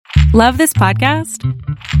Love this podcast?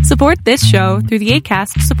 Support this show through the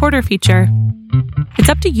Acast supporter feature. It's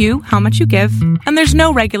up to you how much you give, and there's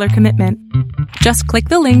no regular commitment. Just click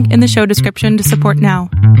the link in the show description to support now.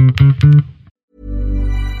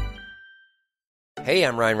 Hey,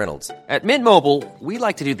 I'm Ryan Reynolds. At Mint Mobile, we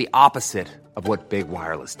like to do the opposite of what Big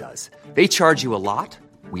Wireless does. They charge you a lot,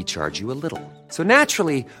 we charge you a little. So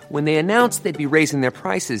naturally, when they announced they'd be raising their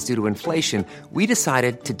prices due to inflation, we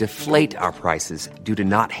decided to deflate our prices due to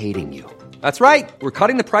not hating you. That's right. We're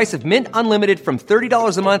cutting the price of Mint Unlimited from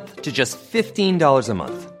 $30 a month to just $15 a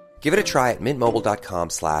month. Give it a try at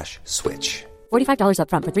mintmobile.com/switch. $45 up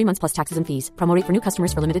front for 3 months plus taxes and fees. Promo rate for new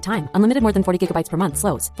customers for limited time. Unlimited more than 40 gigabytes per month.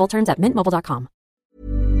 Slows full terms at mintmobile.com.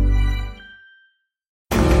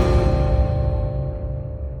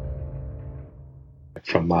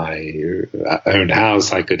 From my own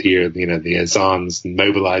house, I could hear, the Azans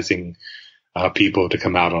mobilizing people to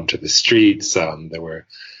come out onto the streets. There were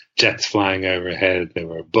jets flying overhead. There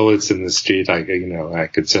were bullets in the street. I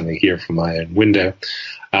could certainly hear from my own window.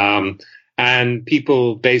 And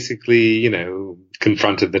people basically,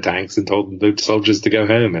 confronted the tanks and told the soldiers to go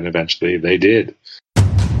home. And eventually they did.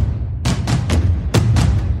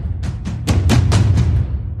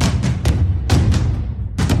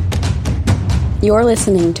 You're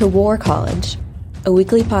listening to War College, a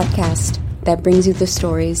weekly podcast that brings you the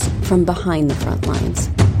stories from behind the front lines.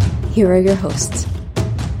 Here are your hosts.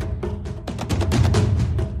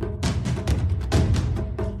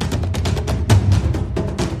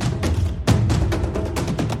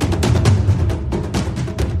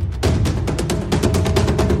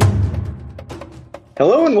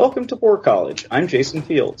 Hello and welcome to War College. I'm Jason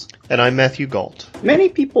Fields. And I'm Matthew Galt. Many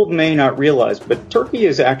people may not realize, but Turkey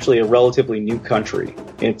is actually a relatively new country.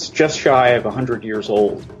 It's just shy of 100 years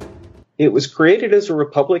old. It was created as a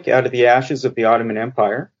republic out of the ashes of the Ottoman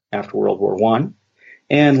Empire after World War I,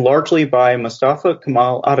 and largely by Mustafa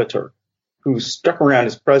Kemal Ataturk, who stuck around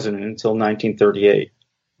as president until 1938.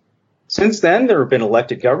 Since then, there have been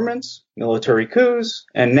elected governments, military coups,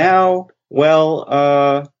 and now,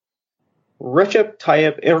 Recep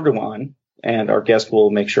Tayyip Erdogan, and our guest will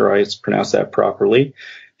make sure I pronounce that properly,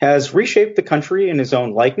 has reshaped the country in his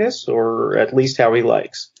own likeness, or at least how he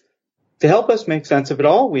likes. To help us make sense of it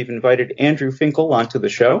all, we've invited Andrew Finkel onto the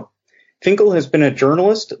show. Finkel has been a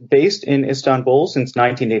journalist based in Istanbul since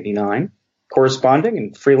 1989, corresponding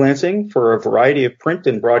and freelancing for a variety of print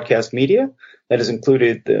and broadcast media that has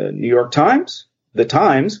included the New York Times, The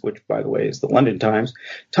Times, which, by the way, is the London Times,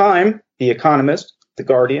 Time, The Economist, The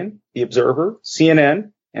Guardian, The Observer,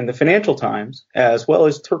 CNN, and the Financial Times, as well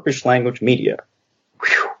as Turkish language media.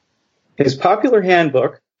 Whew. His popular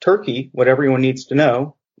handbook, Turkey, What Everyone Needs to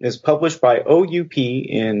Know, is published by OUP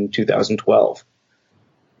in 2012.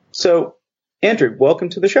 So, Andrew, welcome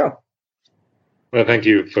to the show. Well, thank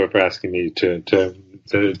you for asking me to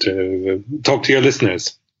talk to your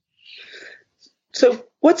listeners. So,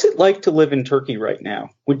 what's it like to live in Turkey right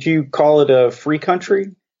now? Would you call it a free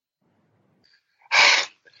country?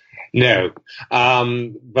 No,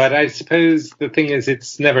 but I suppose the thing is,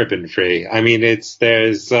 it's never been free. I mean, I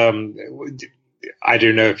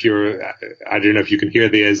don't know if you can hear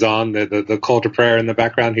the azan, the call to prayer in the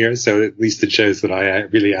background here. So at least it shows that I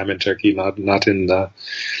really am in Turkey, not in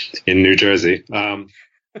New Jersey.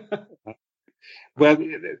 Well,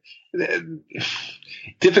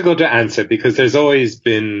 difficult to answer because there's always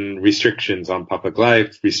been restrictions on public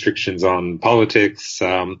life, restrictions on politics.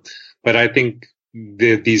 But I think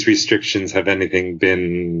these restrictions have anything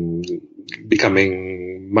been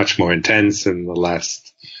becoming much more intense in the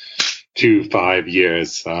last 5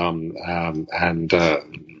 years, and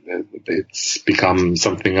it's become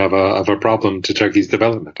something of a problem to Turkey's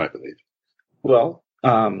development, I believe. Well,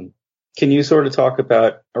 can you sort of talk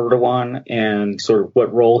about Erdogan and sort of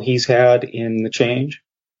what role he's had in the change?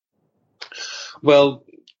 Well,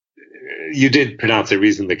 you did pronounce it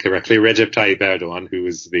reasonably correctly. Recep Tayyip Erdogan, who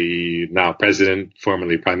is the now president,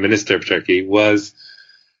 formerly prime minister of Turkey,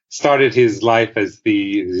 started his life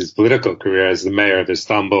his political career as the mayor of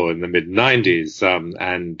Istanbul in the mid-90s,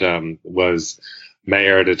 and was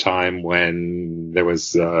mayor at a time when there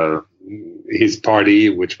was his party,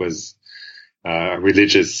 which was a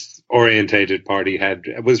religious-orientated party,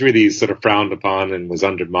 was really sort of frowned upon and was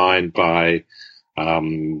undermined by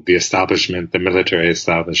the establishment, the military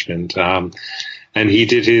establishment. And he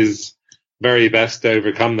did his very best to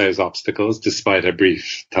overcome those obstacles despite a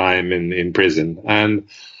brief time in prison. And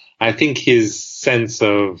I think his sense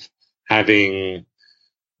of having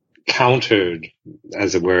countered,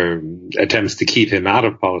 as it were, attempts to keep him out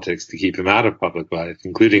of politics, to keep him out of public life,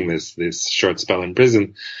 including this short spell in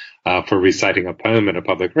prison for reciting a poem at a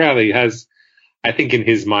public rally, has I think in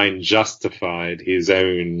his mind, justified his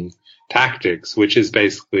own tactics, which has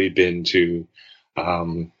basically been to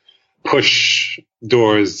push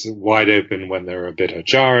doors wide open when they're a bit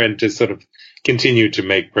ajar and to sort of continue to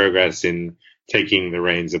make progress in taking the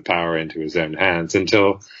reins of power into his own hands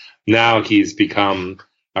until now he's become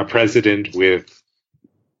a president with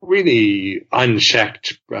really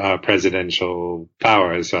unchecked presidential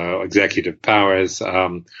powers, executive powers.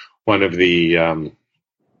 One of the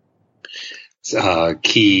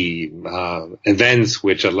key events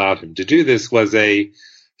which allowed him to do this was a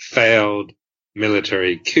failed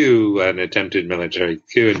military coup, an attempted military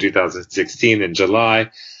coup in 2016 in July,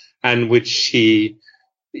 and which he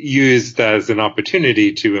used as an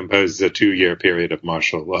opportunity to impose a 2-year period of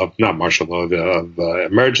emergency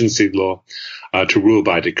law, to rule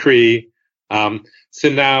by decree. So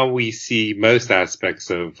now we see most aspects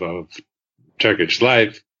of Turkish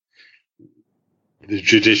life, the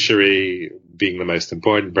judiciary being the most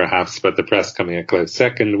important perhaps, but the press coming a close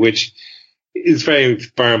second, which is very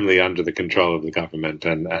firmly under the control of the government,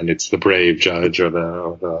 and it's the brave judge or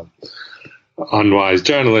the unwise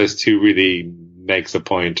journalist who really makes a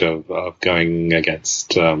point of going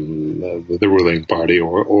against the ruling party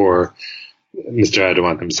or Mr.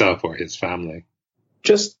 Erdogan himself or his family.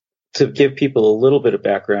 Just to give people a little bit of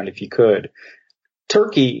background, if you could,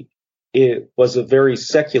 Turkey, it was a very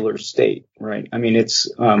secular state, right? I mean,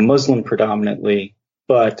 it's Muslim predominantly,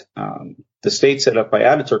 but the state set up by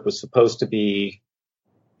Ataturk was supposed to be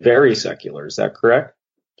very secular. Is that correct?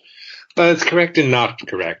 Well, it's correct and not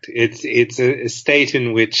correct. It's a state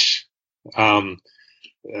in which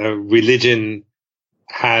religion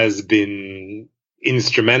has been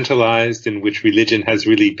instrumentalized, in which religion has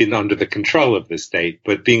really been under the control of the state.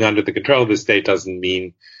 But being under the control of the state doesn't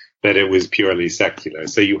mean that it was purely secular.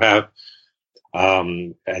 So you have,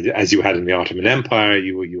 as you had in the Ottoman Empire,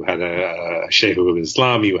 you had a Sheikh of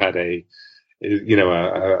Islam, you had a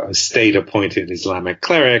state-appointed Islamic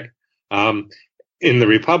cleric. In the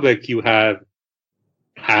Republic, you had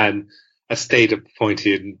a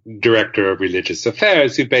state-appointed director of religious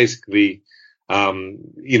affairs who basically,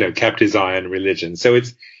 kept his eye on religion. So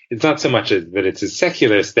it's not so much that it's a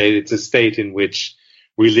secular state; it's a state in which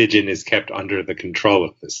religion is kept under the control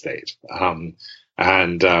of the state. Under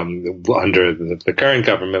the current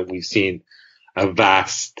government, we've seen a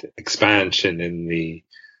vast expansion in the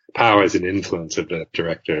powers and influence of the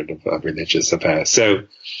Directorate of Religious Affairs. So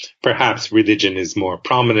perhaps religion is more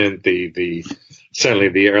prominent. Certainly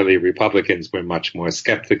the early Republicans were much more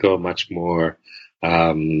skeptical, much more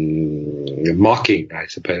mocking, I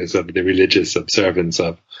suppose, of the religious observance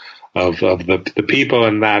of the people,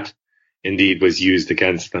 and that indeed was used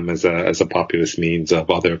against them as a populist means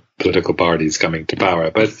of other political parties coming to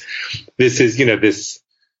power. But this is,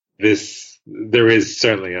 there is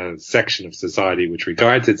certainly a section of society which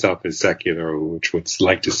regards itself as secular, or which would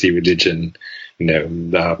like to see religion,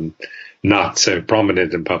 not so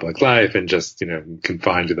prominent in public life and just,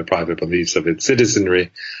 confined to the private beliefs of its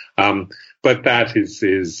citizenry. But that is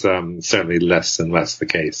certainly less and less the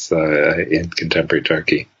case in contemporary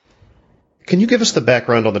Turkey. Can you give us the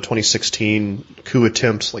background on the 2016 coup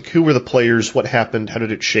attempt? Like, who were the players? What happened? How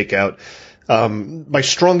did it shake out? My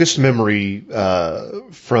strongest memory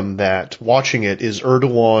from that, watching it, is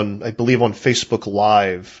Erdogan, I believe on Facebook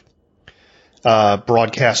Live,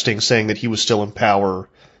 broadcasting saying that he was still in power,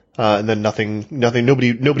 and then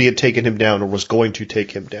nobody had taken him down or was going to take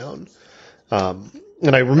him down.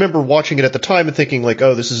 And I remember watching it at the time and thinking, like,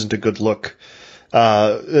 oh, this isn't a good look.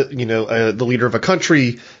 The leader of a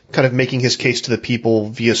country kind of making his case to the people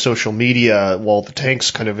via social media while the tanks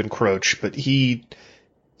kind of encroach, but he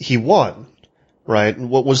won, right? And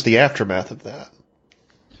what was the aftermath of that?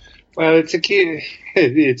 Well, it's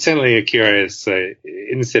certainly a curious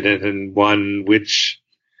incident, and one which,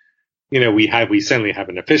 we certainly have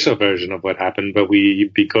an official version of what happened, but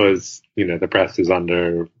because the press is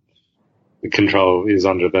under control, is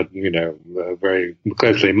under very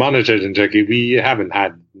closely monitored in Turkey, we haven't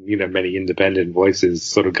had many independent voices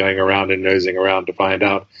sort of going around and nosing around to find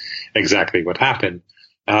out exactly what happened.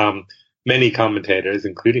 Many commentators,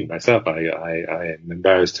 including myself, I am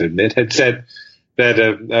embarrassed to admit, had said that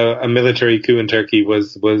a military coup in Turkey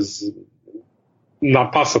was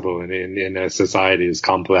not possible in a society as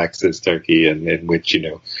complex as Turkey, and in which,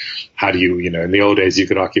 how do you, in the old days you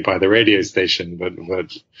could occupy the radio station, but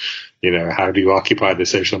how do you occupy the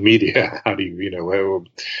social media? How do you,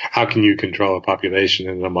 how can you control a population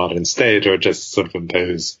in a modern state, or just sort of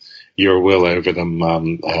impose your will over them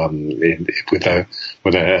with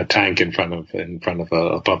a tank in front of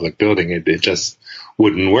a public building? It just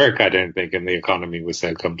wouldn't work, I don't think, and the economy was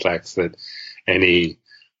so complex that any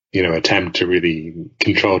attempt to really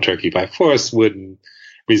control Turkey by force would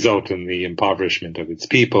result in the impoverishment of its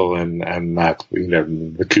people, and that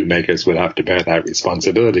the coup makers would have to bear that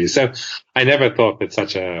responsibility. So I never thought that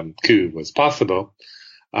such a coup was possible.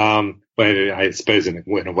 But I suppose in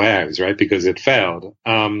a way I was right, because it failed.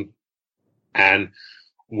 And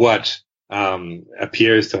what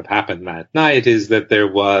appears to have happened that night is that there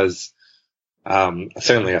was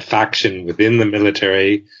certainly a faction within the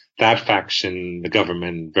military. That faction, the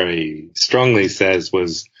government very strongly says,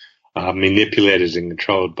 was manipulated and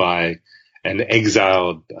controlled by an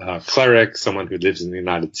exiled cleric, someone who lives in the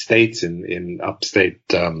United States in upstate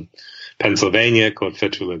Pennsylvania, called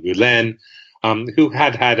Fethullah Gulen, who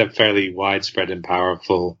had a fairly widespread and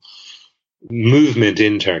powerful movement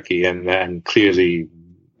in Turkey, and clearly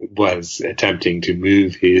was attempting to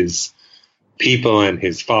move his people and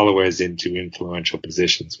his followers into influential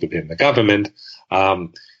positions within the government.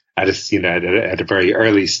 At a very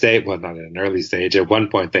early stage, well, not at an early stage. At one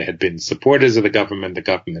point, they had been supporters of the government. The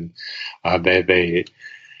government,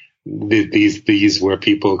 these were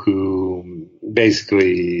people who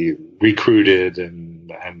basically recruited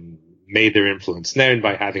and made their influence known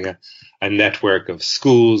by having a network of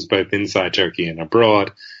schools both inside Turkey and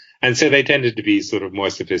abroad. And so they tended to be sort of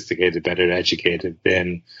more sophisticated, better educated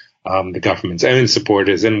than the government's own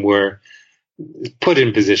supporters, and were put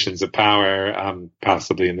in positions of power,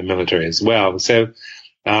 possibly in the military as well. So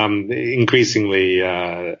increasingly,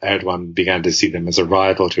 Erdogan began to see them as a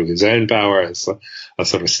rival to his own power, as a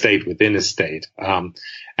sort of state within a state,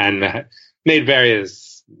 and made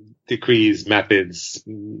various decrees, methods,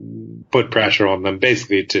 put pressure on them,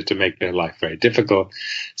 basically to make their life very difficult.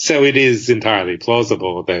 So it is entirely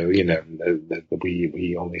plausible, though,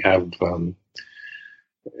 we only have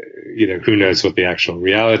who knows what the actual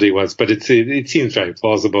reality was, but it seems very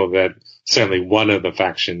plausible that certainly one of the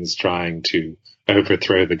factions trying to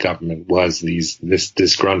overthrow the government was this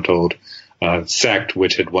disgruntled sect,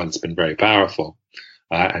 which had once been very powerful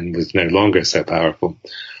and was no longer so powerful.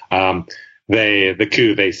 The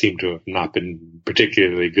coup, they seem to have not been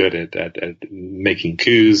particularly good at making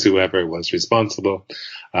coups, whoever was responsible.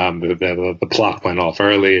 The plot went off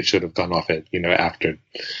early. It should have gone off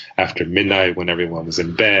after midnight, when everyone was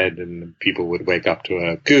in bed and people would wake up to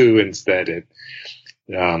a coup. Instead,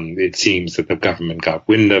 it seems that the government got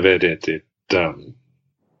wind of it. It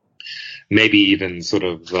maybe even sort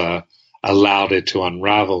of allowed it to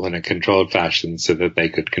unravel in a controlled fashion so that they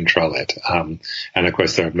could control it. And of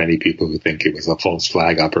course, there are many people who think it was a false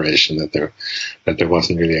flag operation, that there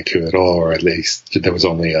wasn't really a coup at all, or at least there was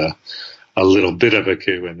only a little bit of a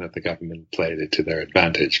coup, and that the government played it to their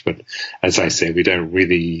advantage. But as I say, we don't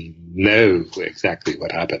really know exactly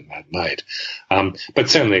what happened that night.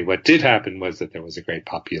 But certainly what did happen was that there was a great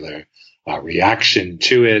popular reaction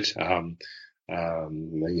to it.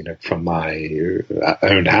 From my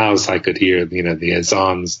own house, I could hear, the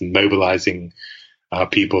azans mobilizing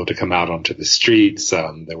people to come out onto the streets.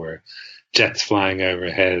 There were jets flying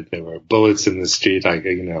overhead. There were bullets in the street. I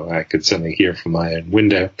could certainly hear from my own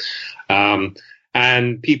window.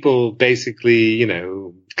 And people basically,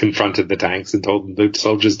 confronted the tanks and told the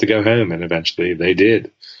soldiers to go home. And eventually they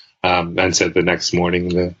did. And so the next morning,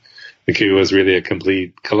 the coup was really a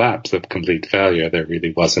complete collapse, a complete failure. There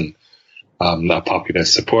really wasn't a popular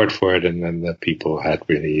support for it, and then the people had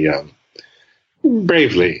really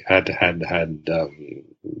bravely had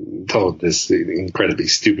told this incredibly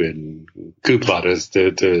stupid coup plotters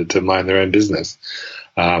to mind their own business.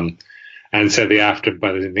 And so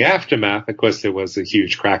but in the aftermath, of course, there was a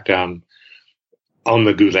huge crackdown on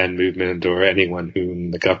the Gulen movement, or anyone whom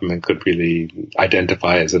the government could really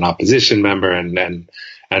identify as an opposition member,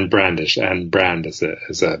 and brand as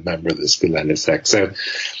a member of this Gulenist sect. So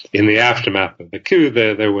in the aftermath of the coup,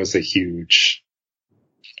 there was a huge,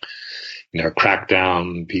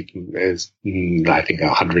 crackdown. I think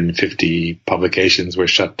 150 publications were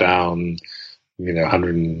shut down. I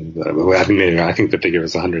think the figure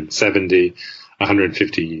was 170.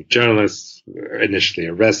 150 journalists were initially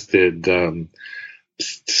arrested.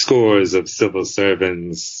 Scores of civil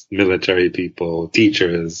servants, military people,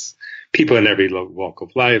 teachers, people in every walk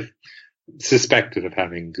of life suspected of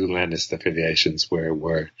having Gulenist affiliations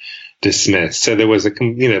were dismissed. So there was a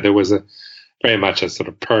very much a sort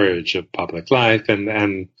of purge of public life,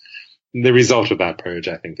 and the result of that purge,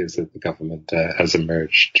 I think, is that the government has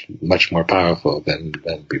emerged much more powerful than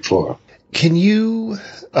before. Can you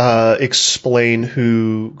explain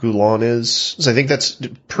who Gulen is? Because I think that's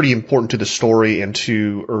pretty important to the story and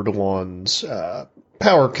to Erdogan's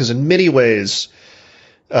power, because in many ways,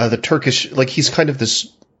 the Turkish, he's kind of this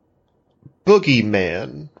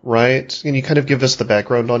boogeyman, right? Can you kind of give us the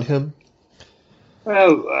background on him?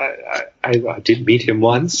 Well, I did meet him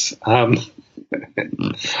once at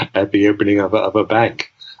the opening of a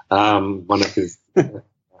bank. One of his,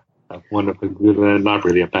 not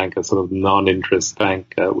really a bank, a sort of non-interest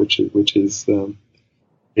bank, which is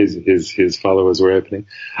his followers were opening.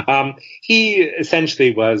 He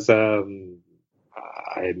essentially was.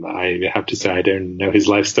 I have to say I don't know his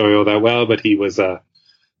life story all that well, but he was a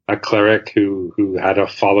cleric who had a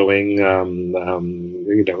following,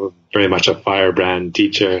 very much a firebrand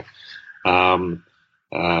teacher. He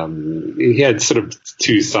had sort of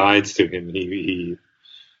two sides to him. He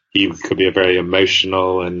could be a very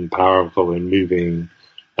emotional and powerful and moving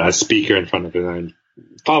speaker in front of his own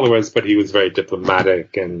followers, but he was very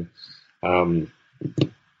diplomatic and,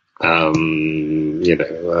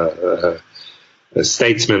 a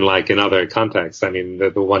statesman-like in other contexts. I mean,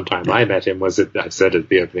 the one time I met him was I said at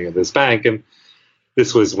the opening of this bank, and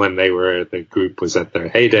this was when the group was at their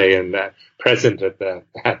heyday, and present at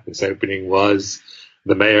this opening was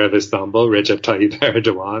the mayor of Istanbul, Recep Tayyip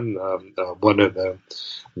Erdogan, one of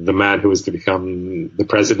the man who was to become the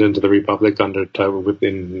president of the republic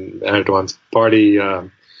within Erdogan's party,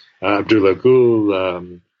 Abdullah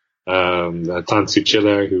Gül, Tansu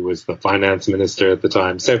Çiller, who was the finance minister at the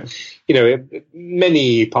time. So,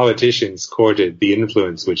 many politicians courted the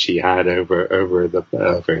influence which he had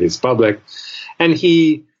over his public, and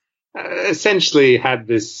he essentially had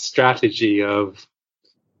this strategy of,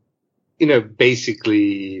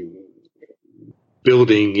 basically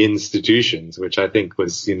building institutions, which I think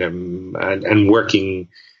was, and working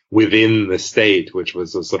within the state, which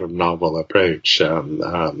was a sort of novel approach.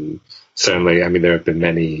 Certainly, I mean, there have been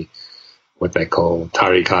many what they call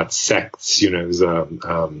tariqat sects,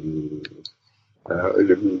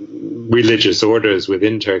 religious orders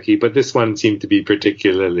within Turkey, but this one seemed to be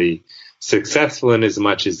particularly successful in as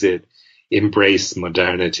much as it embraced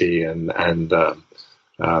modernity and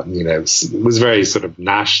was very sort of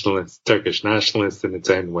nationalist, Turkish nationalist in its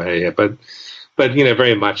own way, but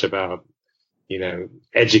very much about,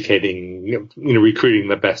 educating, recruiting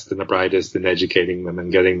the best and the brightest and educating them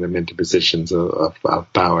and getting them into positions of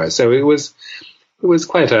power. So it was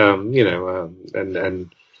quite and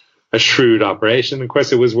a shrewd operation. Of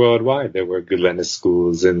course, it was worldwide. There were Gülenist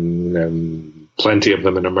schools and plenty of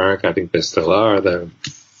them in America. I think there still are.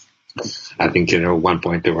 I think, at one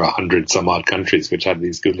point there were 100 some odd countries which had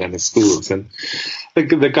these Gülenist schools, and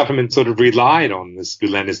the government sort of relied on this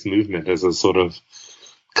Gülenist movement as a sort of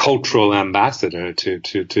cultural ambassador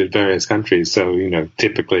to various countries. So,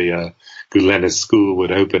 typically a Gülenist school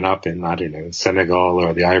would open up in, I don't know, Senegal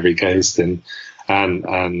or the Ivory Coast, this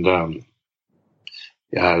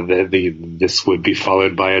would be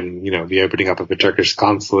followed by, the opening up of a Turkish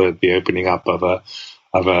consulate, the opening up of a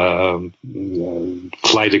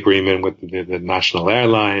flight agreement with the national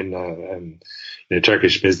airline, and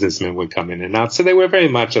Turkish businessmen would come in and out. So they were very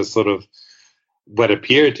much a sort of what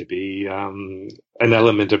appeared to be an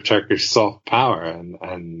element of Turkish soft power,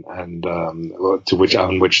 and to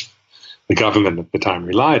which the government at the time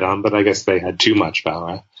relied on. But I guess they had too much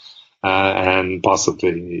power, and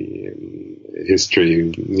possibly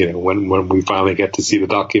history. When we finally get to see the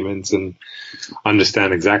documents and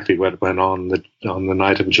understand exactly what went on the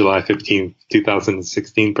night of July 15th,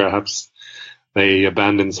 2016, perhaps they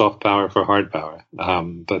abandoned soft power for hard power.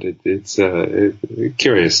 But it's a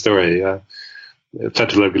curious story.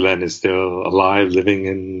 Fethullah Gülen is still alive, living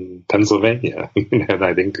in Pennsylvania, and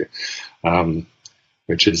I think,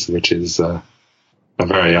 which is a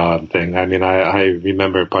very odd thing. I mean, I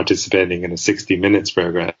remember participating in a 60 Minutes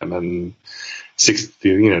program, and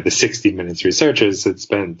the 60 Minutes researchers had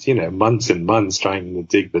spent, months and months trying to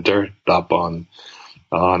dig the dirt up on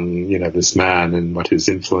this man and what his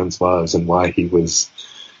influence was and why he was,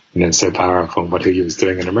 so powerful and what he was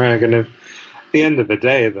doing in America. And at the end of the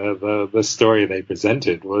day, the story they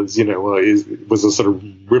presented was, was a sort of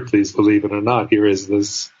Ripley's Believe It or Not. Here is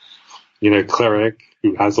this, cleric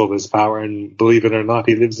who has all this power, and believe it or not,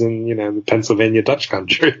 he lives in, the Pennsylvania Dutch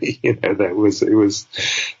country. That was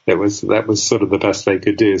sort of the best they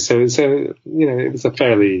could do. So, it was a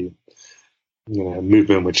fairly,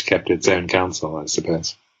 movement which kept its own counsel, I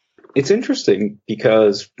suppose. It's interesting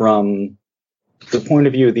because from the point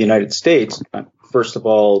of view of the United States, first of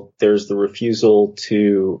all, there's the refusal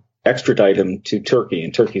to extradite him to Turkey,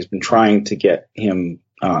 and Turkey's been trying to get him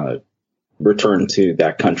returned to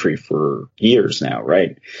that country for years now,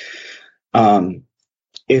 right?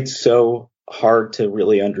 It's so hard to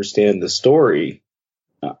really understand the story,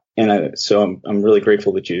 so I'm really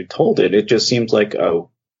grateful that you told it. It just seems like a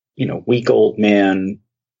weak old man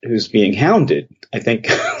who's being hounded. I think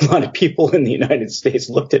a lot of people in the United States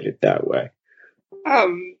looked at it that way.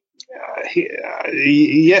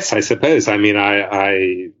 Yes, I suppose. I mean,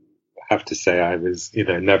 I have to say I was,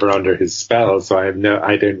 never under his spell, so I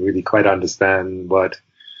don't really quite understand what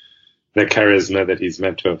the charisma that he's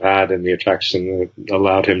meant to have had and the attraction that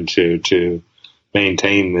allowed him to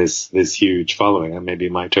maintain this huge following. And maybe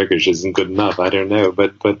my Turkish isn't good enough. I don't know,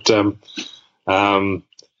 but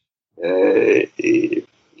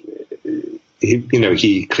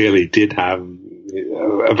he clearly did have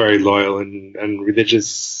a very loyal and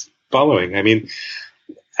religious following. I mean,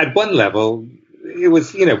 at one level, it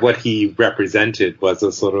was, what he represented was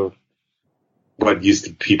a sort of what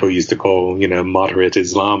people used to call, moderate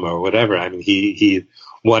Islam or whatever. I mean, he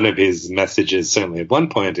one of his messages, certainly at one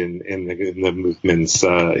point in the movement's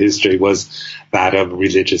history, was that of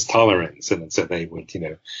religious tolerance, and so they would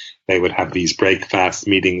have these break-fast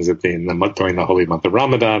meetings during the holy month of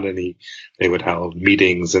Ramadan, and they would have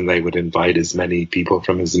meetings, and they would invite as many people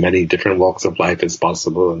from as many different walks of life as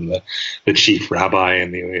possible, and the chief rabbi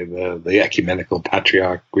and the ecumenical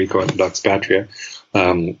patriarch, Greek Orthodox patriarch,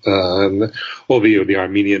 or the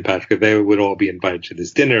Armenian patriarch, they would all be invited to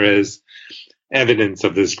this dinner as evidence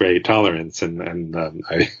of this great tolerance, and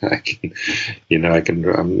I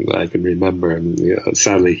can remember.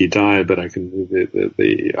 Sadly, he died, but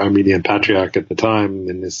the Armenian patriarch at the time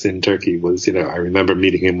in Turkey was, I remember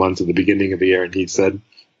meeting him once at the beginning of the year, and he said,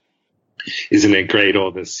 "Isn't it great,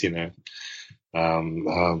 all this,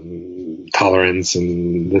 tolerance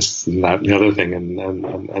and this and that and the other thing and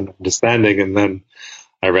understanding?" And then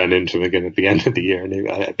I ran into him again at the end of the year, and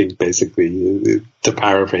I think basically, to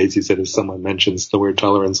paraphrase, he said, "If someone mentions the word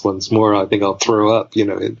tolerance once more, I think I'll throw up." So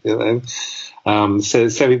there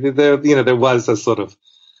was a sort of,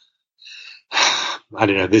 I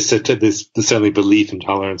don't know, this certainly belief in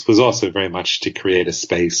tolerance was also very much to create a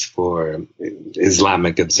space for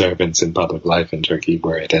Islamic observance in public life in Turkey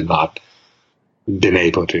where it had not been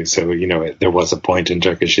able to. So, there was a point in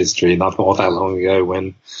Turkish history not all that long ago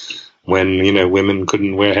when women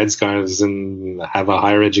couldn't wear headscarves and have a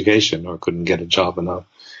higher education, or couldn't get a job in a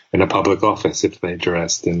public office if they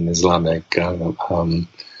dressed in Islamic garb.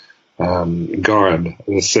 So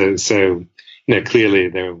clearly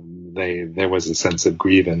there was a sense of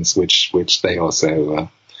grievance which they also,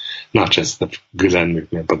 not just the Gülen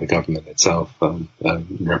movement but the government itself,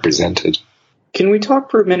 represented. Can we talk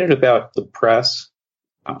for a minute about the press?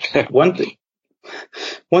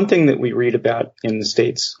 One thing that we read about in the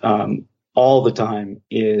States all the time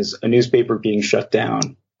is a newspaper being shut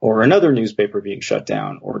down, or another newspaper being shut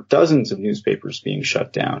down, or dozens of newspapers being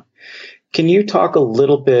shut down. Can you talk a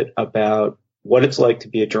little bit about what it's like to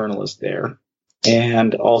be a journalist there,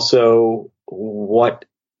 and also what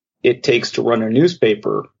it takes to run a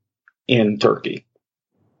newspaper in Turkey?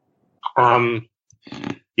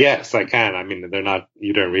 Yes, I can. I mean,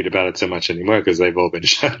 you don't read about it so much anymore because they've all been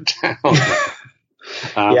shut down.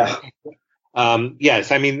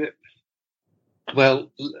 Yes, I mean, well,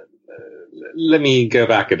 let me go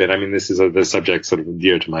back a bit. I mean, this is the subject sort of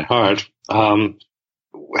dear to my heart. I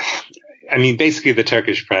mean, basically the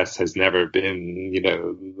Turkish press has never been,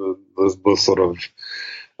 the sort of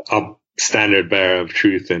standard bearer of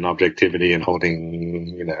truth and objectivity and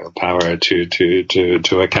holding, power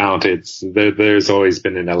to account. There's always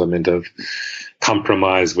been an element of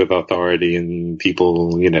compromise with authority and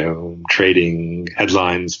people, trading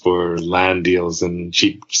headlines for land deals and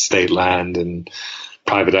cheap state land and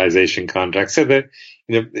privatization contracts. So that,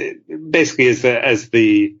 basically as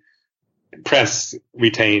the press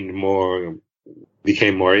became more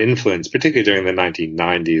influenced, particularly during the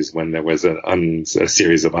 1990s when there was a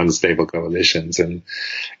series of unstable coalitions, and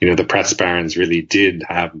the press barons really did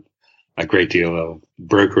have a great deal of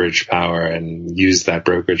brokerage power and used that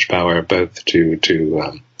brokerage power both to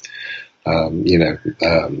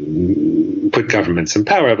put governments in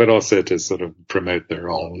power, but also to sort of promote their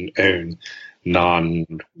own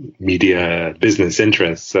non-media business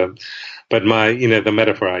interests. But the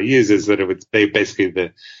metaphor I use is that basically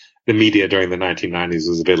the media during the 1990s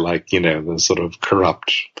was a bit like, the sort of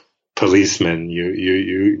corrupt policeman.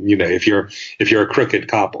 If you're a crooked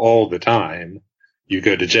cop all the time, you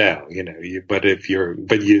go to jail, so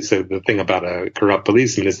the thing about a corrupt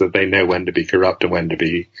policeman is that they know when to be corrupt and when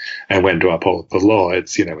to uphold the law.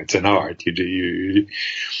 It's an art.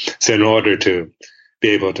 So in order to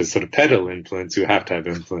be able to sort of peddle influence, you have to have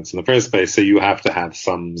influence in the first place. So you have to have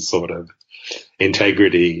some sort of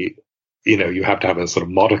integrity. You have to have a sort of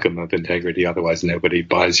modicum of integrity, otherwise nobody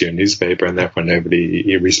buys your newspaper and therefore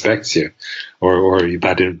nobody respects you, or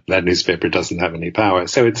that newspaper doesn't have any power.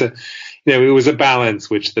 So it was a balance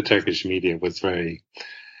which the Turkish media was very,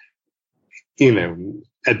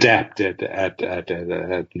 adept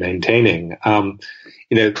at maintaining.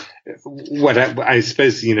 What I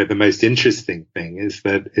suppose, the most interesting thing is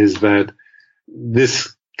that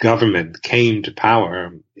this government came to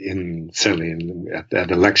power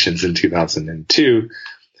at elections in 2002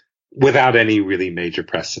 without any really major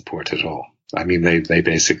press support at all. I mean, they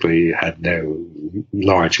basically had no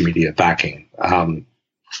large media backing.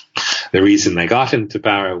 The reason they got into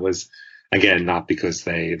power was, again, not because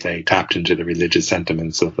they tapped into the religious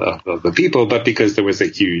sentiments of the people, but because there was a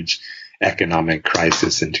huge economic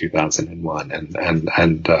crisis in 2001,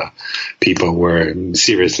 and people were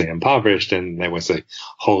seriously impoverished, and there was a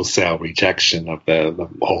wholesale rejection of the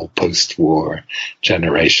whole post-war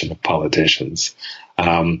generation of politicians,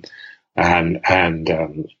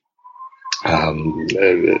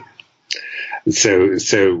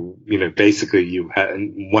 So basically, you had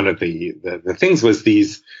one of the things was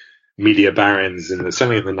these media barons,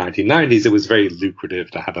 certainly in the 1990s, it was very lucrative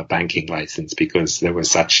to have a banking license because there were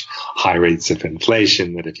such high rates of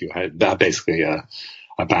inflation that if you had basically a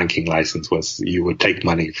banking license was you would take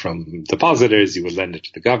money from depositors, you would lend it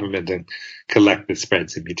to the government and collect the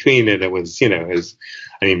spreads in between. And it was,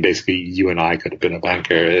 basically you and I could have been a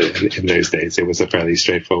banker in those days. It was a fairly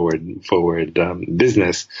straightforward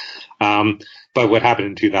business. But what happened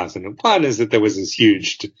in 2001 is that there was this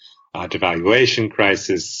huge devaluation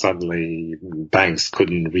crisis. Suddenly banks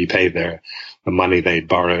couldn't repay the money they'd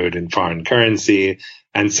borrowed in foreign currency.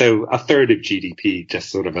 And so a third of GDP just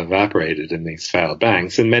sort of evaporated in these failed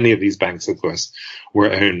banks. And many of these banks, of course,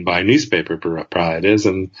 were owned by newspaper proprietors,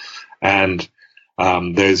 and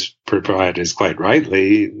those proprietors, quite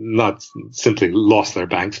rightly, not simply lost their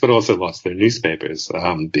banks, but also lost their newspapers,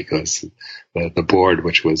 because the board,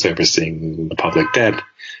 which was overseeing the public debt,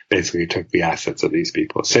 basically took the assets of these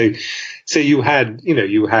people. So you had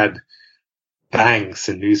banks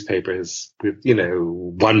and newspapers with,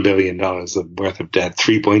 $1 billion worth of debt,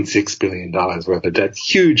 $3.6 billion worth of debt,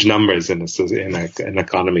 huge numbers in an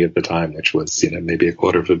economy at the time, which was, maybe a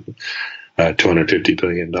quarter of $250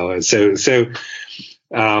 billion.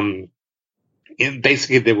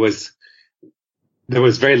 Basically there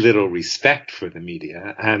was very little respect for the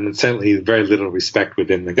media, and certainly very little respect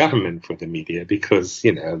within the government for the media, because,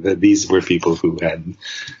 these were people who had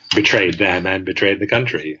betrayed them and betrayed the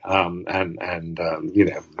country.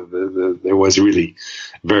 There was really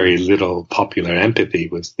very little popular empathy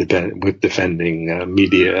with defending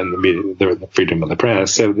media and the freedom of the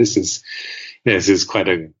press. So this is quite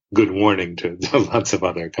a good warning to lots of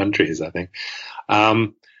other countries, I think.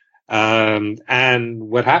 And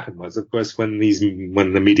what happened was, of course, when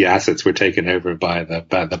the media assets were taken over by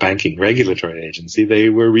the banking regulatory agency, they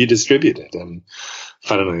were redistributed. And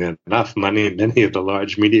funnily enough, many of the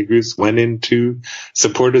large media groups went into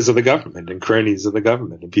supporters of the government and cronies of the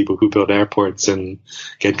government and people who build airports and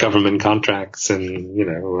get government contracts and,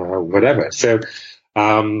 whatever. So,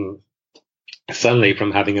 suddenly,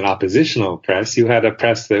 from having an oppositional press, you had a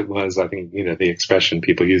press that was, I think, the expression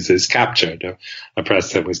people use is captured, a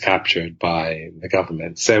press that was captured by the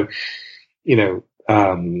government. So,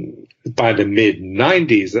 by the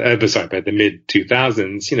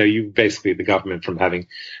mid-2000s, you basically, the government, from having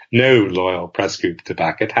no loyal press group to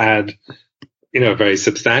back it, had, a very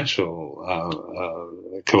substantial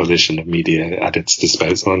coalition of media at its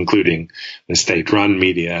disposal, including the state-run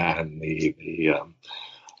media and the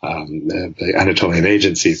Anatolian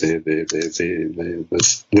Agency,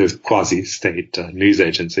 the quasi-state news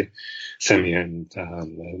agency,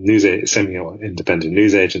 semi-independent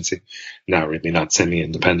news agency, now really not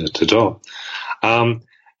semi-independent at all.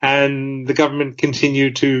 And the government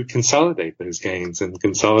continued to consolidate those gains and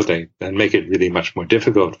make it really much more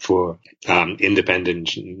difficult for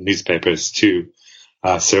independent newspapers to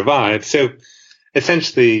survive. So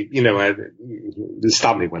essentially,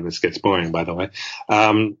 stop me when this gets boring, by the way.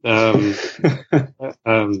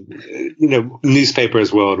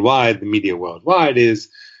 Newspapers worldwide, the media worldwide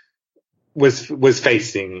was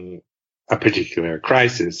facing a particular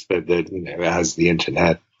crisis that as the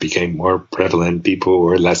internet became more prevalent, people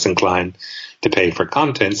were less inclined to pay for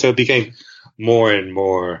content. So it became more and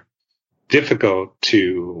more difficult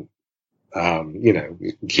to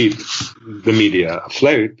keep the media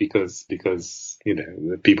afloat because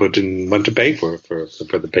people didn't want to pay for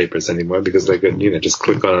the papers anymore because they could, just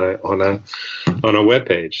click on a web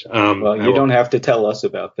page. Well, you don't have to tell us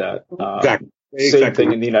about that. Exactly. Same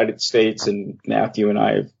thing in the United States, and Matthew and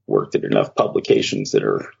I have worked at enough publications that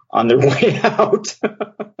are on their way out.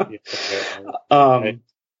 I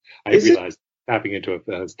realized tapping into a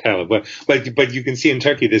tail, but you can see in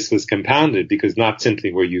Turkey this was compounded because not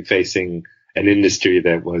simply were you facing an industry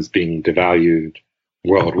that was being devalued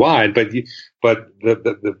worldwide, but But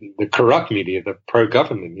the corrupt media, the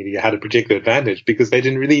pro-government media, had a particular advantage because they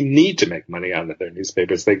didn't really need to make money out of their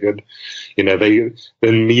newspapers. They could, the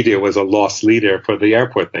media was a loss leader for the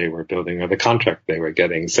airport they were building or the contract they were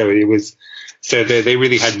getting. So they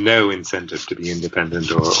really had no incentive to be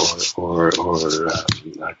independent or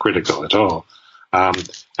critical at all.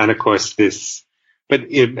 And of course this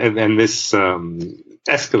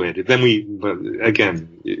escalated. Then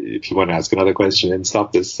again, if you want to ask another question and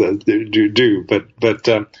stop this, do. But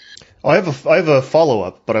I have a follow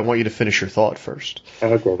up, but I want you to finish your thought first.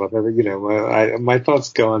 Okay, well, my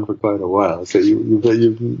thoughts go on for quite a while, so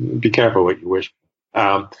you be careful what you wish.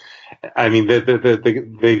 I mean,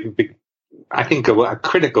 I think a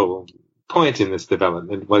critical point in this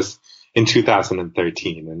development was in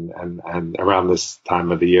 2013, and around this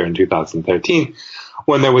time of the year in 2013,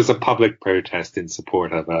 when there was a public protest in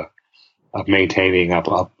support of maintaining a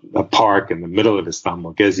park in the middle of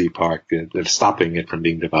Istanbul, Gezi Park, stopping it from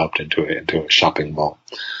being developed into a shopping mall.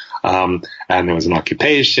 And there was an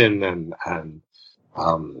occupation, and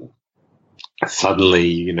suddenly,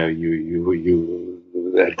 you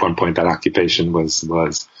at one point that occupation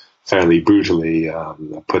was fairly brutally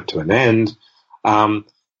put to an end.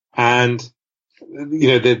 And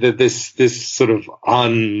this sort of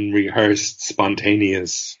unrehearsed,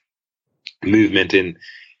 spontaneous movement in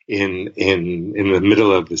the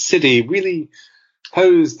middle of the city really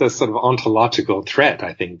posed a sort of ontological threat,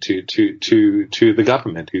 I think, to the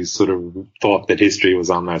government, who sort of thought that history was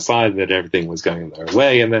on their side, that everything was going their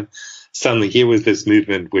way, and then suddenly here was this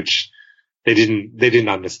movement which they didn't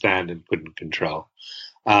understand and couldn't control.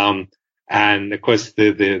 And of course,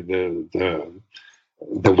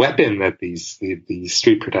 the weapon that these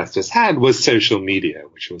street protesters had was social media,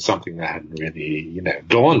 which was something that hadn't really,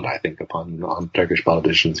 dawned, I think, on Turkish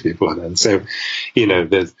politicians before then. So,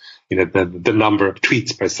 the number of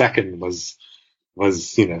tweets per second was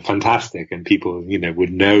fantastic, and people,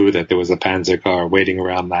 would know that there was a Panzer car waiting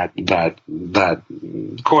around that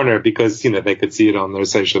corner because, they could see it on their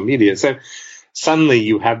social media. So suddenly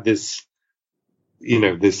you have this,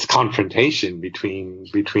 this confrontation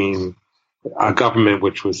between a government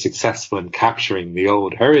which was successful in capturing the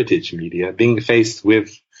old heritage media being faced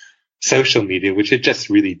with social media, which it just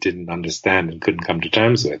really didn't understand and couldn't come to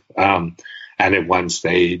terms with. And at one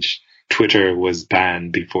stage, Twitter was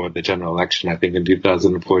banned before the general election, I think in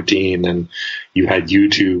 2014, and you had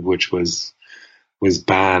YouTube, which was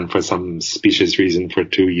banned for some specious reason for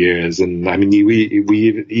 2 years. And I mean,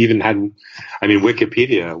 we even had,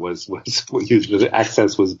 Wikipedia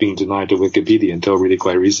access was being denied to Wikipedia until really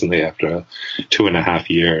quite recently after a 2.5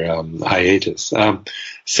 year hiatus.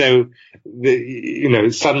 So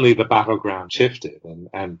suddenly the battleground shifted,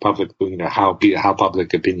 and public, how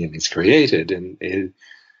public opinion is created, and it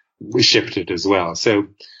shifted as well. So,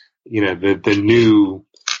 the new,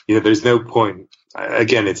 there's no point.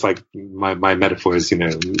 Again, it's like my metaphor is,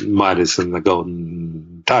 Midas and the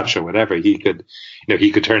golden touch or whatever. He could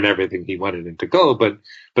turn everything he wanted into gold, but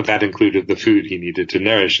that included the food he needed to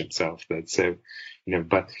nourish himself. But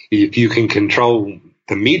if you can control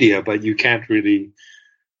the media, but you can't really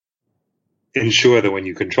ensure that when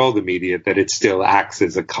you control the media, that it still acts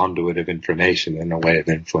as a conduit of information and a way of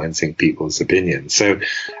influencing people's opinions. So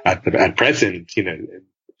at present,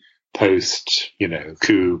 post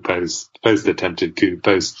attempted coup,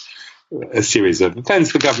 post a series of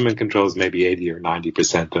events, the government controls maybe 80 or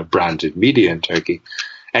 90% of branded media in Turkey.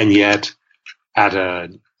 And yet at a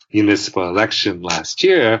municipal election last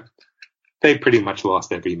year, they pretty much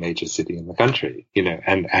lost every major city in the country,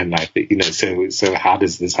 and I think, so how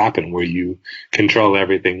does this happen where you control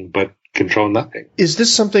everything but control nothing? Is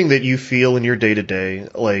this something that you feel in your day to day?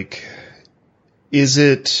 Like,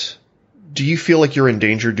 do you feel like you're in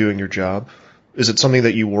danger doing your job? Is it something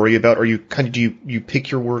that you worry about? Or do you pick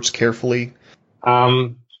your words carefully?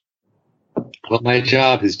 Well, my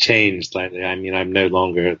job has changed slightly. I mean, I'm no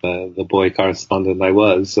longer the boy correspondent I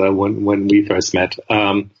was when we first met.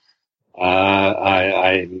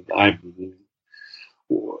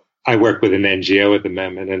 I work with an NGO at the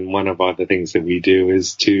moment, and one of the things that we do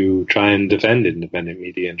is to try and defend independent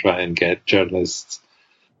media and try and get journalists,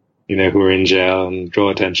 who are in jail, and draw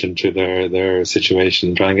attention to their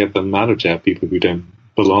situation, try and get them out of jail, people who don't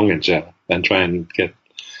belong in jail, and try and get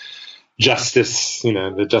justice,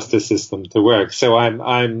 the justice system to work. So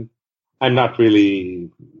I'm not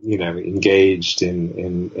really, engaged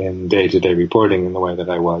in day-to-day reporting in the way that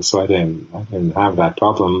I was. So I didn't have that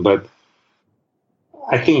problem. But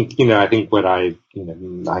I think, what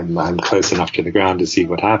I'm close enough to the ground to see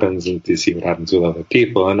what happens and to see what happens with other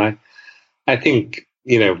people. And I think,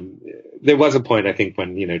 there was a point, I think,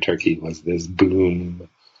 when, Turkey was this boom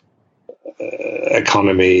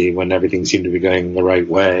economy, when everything seemed to be going the right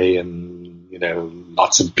way, and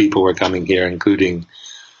lots of people were coming here, including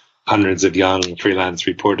hundreds of young freelance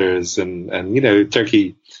reporters, and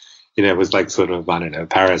Turkey, was like sort of, I don't know,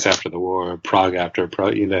 Paris after the war, Prague after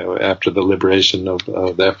the liberation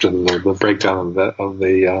after the breakdown of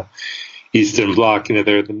the Eastern Bloc.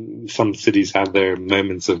 Some cities have their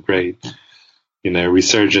moments of great,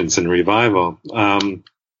 resurgence and revival. I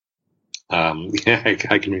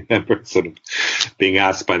can remember sort of being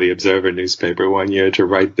asked by the Observer newspaper one year to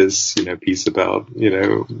write this, piece about,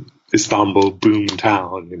 Istanbul boom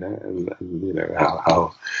town, and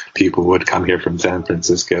how people would come here from San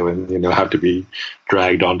Francisco and, have to be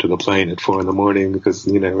dragged onto the plane at 4 a.m. because,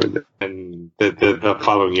 and the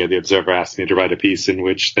following year, the Observer asked me to write a piece in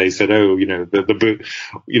which they said, the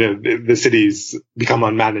cities become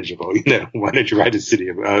unmanageable, why don't you write a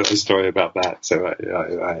story about that? So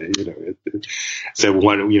so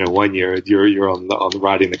one year you're on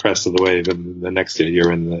riding the crest of the wave, and the next year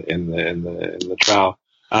you're in the trough.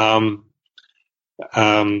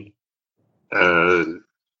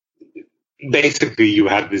 Basically, you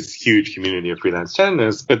have this huge community of freelance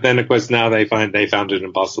journalists, but then, of course, now they found it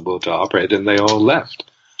impossible to operate, and they all left,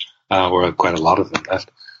 or quite a lot of them left.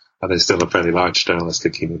 There's still a fairly large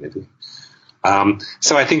journalistic community.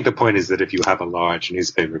 So I think the point is that if you have a large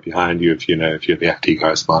newspaper behind you, if you're the FT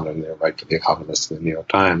correspondent, or write for The Economist or the New York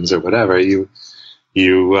Times or whatever, you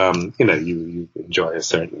enjoy a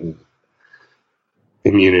certain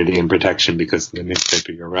immunity and protection because of the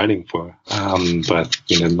newspaper you're writing for. But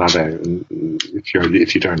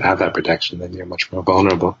if you don't have that protection, then you're much more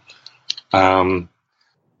vulnerable. There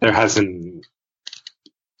hasn't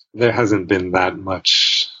been that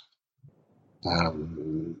much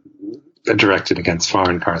directed against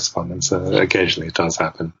foreign correspondents. Occasionally it does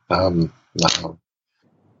happen.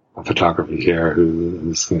 A photographer here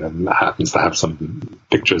who happens to have some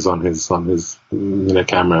pictures on his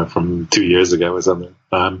camera from 2 years ago or something.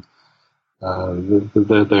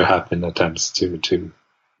 There have been attempts to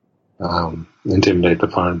intimidate the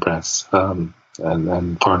foreign press and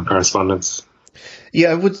foreign correspondents.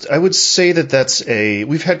 Yeah, I would say that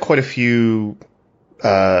we've had quite a few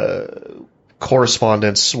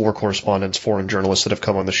correspondents, war correspondents, foreign journalists that have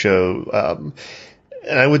come on the show.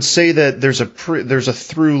 And I would say that there's a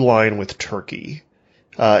through line with Turkey,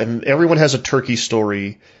 and everyone has a Turkey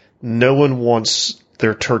story. No one wants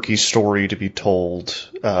their Turkey story to be told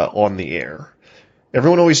on the air.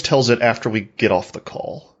 Everyone always tells it after we get off the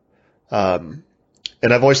call, and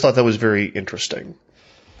I've always thought that was very interesting.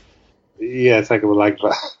 Yeah, it's like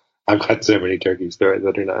I've got so many Turkey stories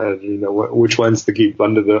that are not, which ones to keep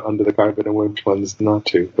under the carpet and which ones not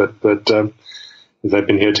to. But as I've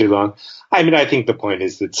been here too long. I mean, I think the point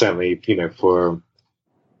is that certainly,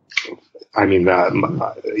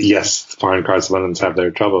 yes, foreign correspondents have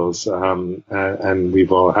their troubles, and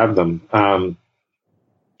we've all had them. I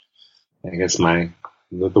guess the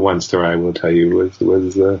one story I will tell you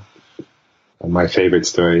was my favorite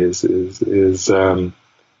story is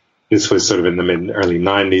this was sort of in the early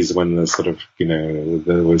 90s when the sort of,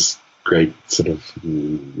 there was great sort of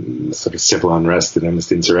civil unrest and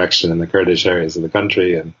almost insurrection in the Kurdish areas of the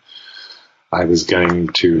country, and I was going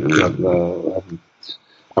to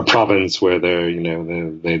a province where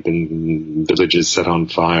they'd been villages set on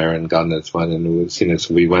fire and God knows what, and it was,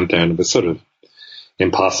 so we went there, and it was sort of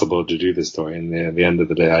impossible to do the story. And at the end of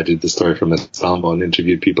the day, I did the story from Istanbul and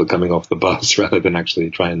interviewed people coming off the bus rather than actually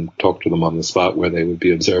try and talk to them on the spot where they would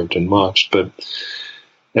be observed and watched. But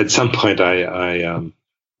at some point, I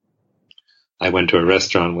went to a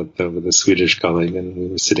restaurant with a Swedish colleague, and we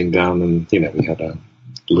were sitting down, and we had a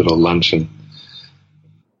little lunch, and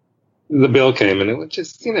the bill came, and it was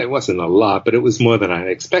just, it wasn't a lot, but it was more than I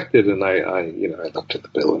expected. And I looked at the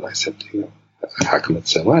bill and I said, how come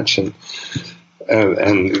it's so much? And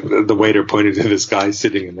the waiter pointed to this guy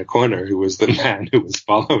sitting in the corner who was the man who was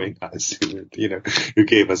following us, who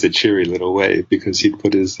gave us a cheery little wave because he'd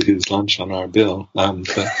put his lunch on our bill,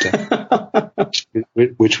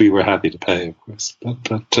 which we were happy to pay, of course.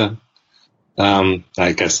 But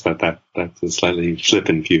I guess that's a slightly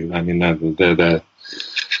flippant view. I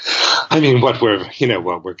mean, what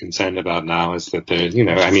we're concerned about now is that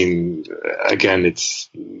again,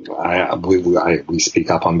 we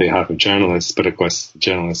speak up on behalf of journalists, but of course,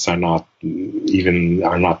 journalists are not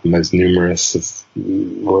the most numerous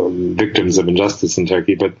victims of injustice in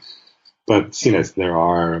Turkey, but there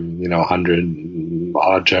are 100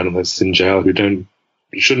 odd journalists in jail who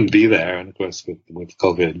shouldn't be there, and of course, with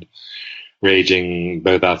COVID raging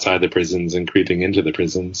both outside the prisons and creeping into the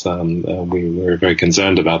prisons, we were very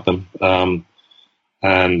concerned about them.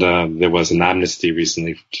 And there was an amnesty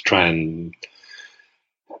recently to try and,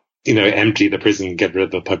 empty the prison, get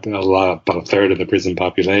rid of about a third of the prison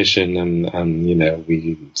population. And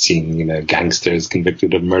we've seen, gangsters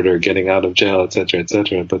convicted of murder getting out of jail, et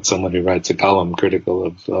cetera, but someone who writes a column critical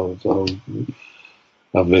of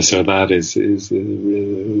this or that is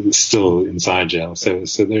still inside jail. So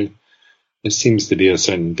there seems to be a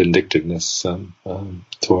certain vindictiveness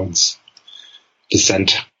towards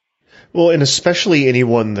dissent. Well, and especially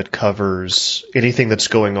anyone that covers anything that's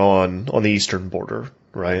going on the eastern border,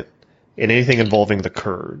 right? And anything involving the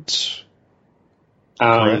Kurds.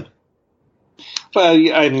 Well,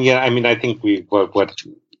 I think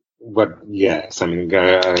yes. I mean,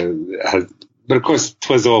 but of course,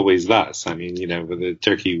 'twas always thus. I mean, with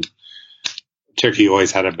Turkey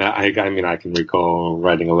always had I can recall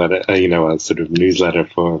writing a letter, a sort of newsletter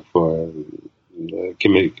for the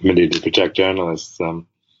Committee to Protect Journalists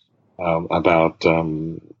about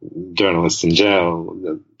journalists in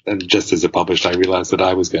jail. And just as it published, I realized that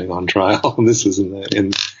I was going on trial. This was in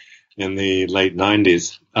the late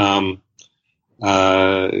 90s. The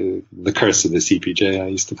curse of the CPJ, I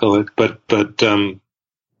used to call it. But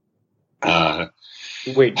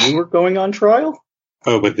wait, you were going on trial?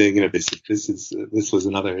 Oh, but this was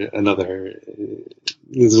another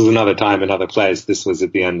time, another place. This was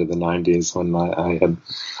at the end of the 90s when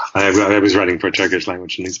I was writing for a Turkish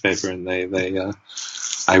language newspaper, and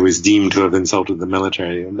I was deemed to have insulted the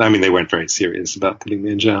military. I mean, they weren't very serious about putting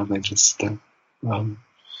me in jail. They just,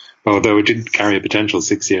 although it did carry a potential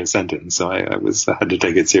 6-year sentence, so I had to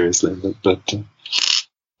take it seriously. But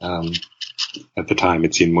at the time,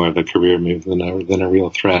 it seemed more of a career move than a real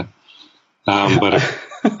threat. But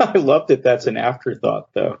I love that that's an afterthought,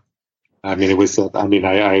 though. I mean, it was. I mean,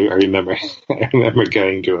 I remember. I remember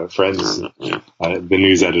going to a friend's, the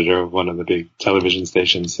news editor of one of the big television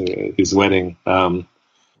stations, his wedding.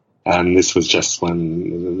 And this was just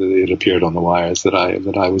when it appeared on the wires that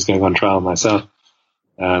I was going on trial myself.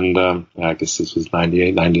 And I guess this was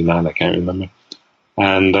 98, 99. I can't remember.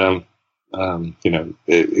 And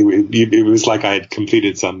it was like I had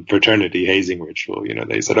completed some fraternity hazing ritual.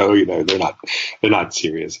 They said, they're not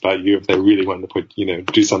serious about you. If they really wanted to put,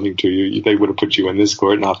 do something to you, they would have put you in this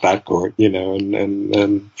court, not that court,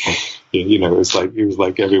 and it was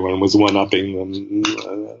like everyone was one-upping them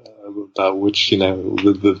about which,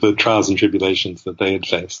 the trials and tribulations that they had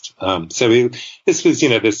faced. This was,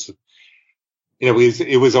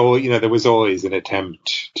 it was all, there was always an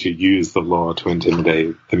attempt to use the law to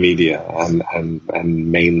intimidate the media, and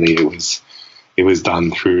mainly it was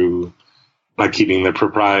done through like keeping the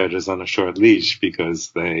proprietors on a short leash,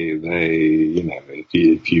 because they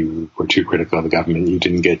if you were too critical of the government, you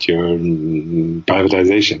didn't get your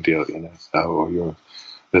privatization deal, or your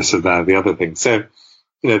this or that, the other thing. So,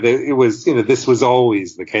 it was, this was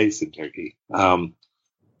always the case in Turkey.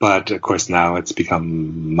 But of course now it's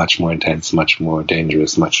become much more intense, much more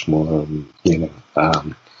dangerous, much more, I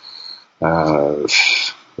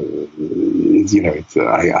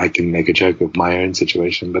can make a joke of my own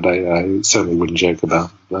situation, but I certainly wouldn't joke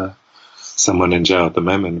about someone in jail at the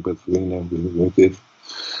moment with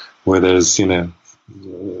where there's,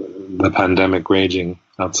 the pandemic raging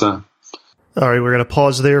outside. All right, we're going to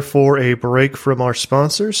pause there for a break from our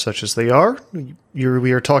sponsors, such as they are.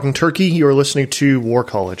 We are talking Turkey. You're listening to War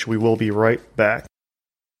College. We will be right back.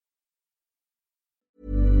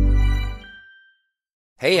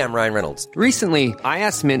 Hey, I'm Ryan Reynolds. Recently, I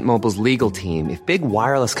asked Mint Mobile's legal team if big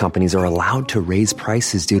wireless companies are allowed to raise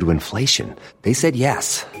prices due to inflation. They said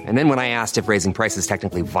yes. And then when I asked if raising prices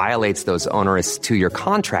technically violates those onerous 2-year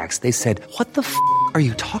contracts, they said, "What the f*** are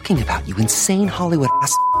you talking about, you insane Hollywood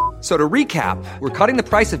ass?" So to recap, we're cutting the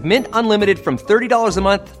price of Mint Unlimited from $30 a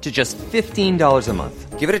month to just $15 a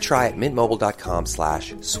month. Give it a try at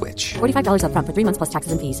mintmobile.com/switch. $45 up front for 3 months plus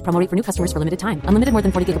taxes and fees. Promo rate for new customers for limited time. Unlimited more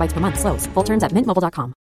than 40 gigabytes per month. Slows full terms at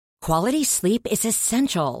mintmobile.com. Quality sleep is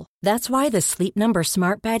essential. That's why the Sleep Number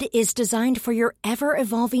Smart Bed is designed for your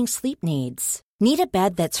ever-evolving sleep needs. Need a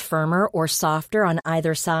bed that's firmer or softer on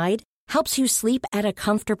either side? Helps you sleep at a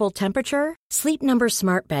comfortable temperature? Sleep Number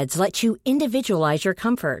Smart Beds let you individualize your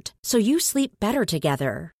comfort, so you sleep better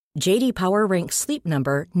together. J.D. Power ranks Sleep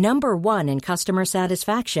Number number 1 in customer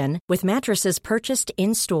satisfaction with mattresses purchased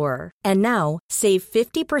in-store. And now, save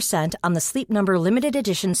 50% on the Sleep Number Limited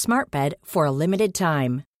Edition Smart Bed for a limited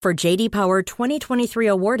time. For J.D. Power 2023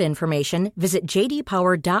 award information, visit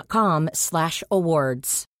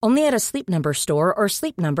jdpower.com/awards. Only at a Sleep Number store or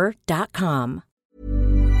sleepnumber.com.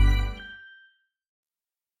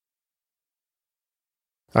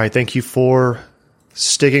 All right, thank you for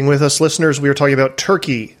sticking with us, listeners. We are talking about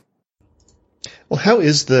Turkey. Well, how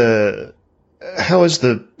is the how has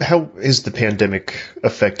the pandemic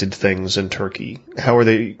affected things in Turkey? How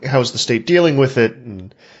is the state dealing with it?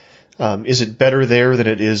 And, is it better there than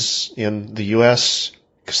it is in the U.S.?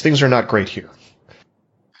 Because things are not great here.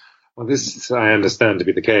 Well, this I understand to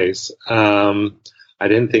be the case. I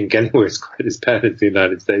didn't think anywhere is quite as bad as the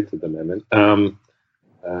United States at the moment.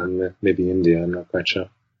 Maybe India, I'm not quite sure.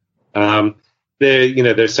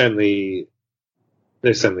 There certainly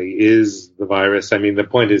is the virus. I mean, the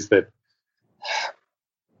point is that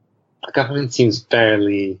the government seems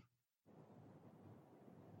fairly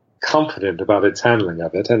confident about its handling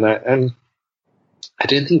of it, and I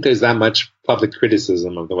don't think there's that much public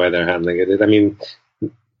criticism of the way they're handling it. I mean,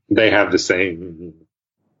 they have the same,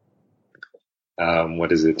 sort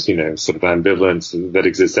of ambivalence that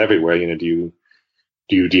exists everywhere. Do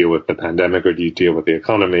you deal with the pandemic or do you deal with the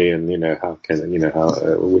economy? And,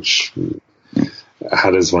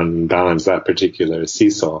 how does one balance that particular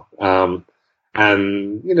seesaw?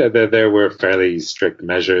 There were fairly strict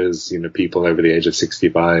measures, people over the age of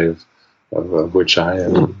 65, of which I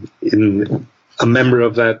am a member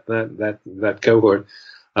of that cohort,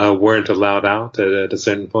 weren't allowed out at a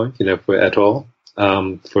certain point, at all,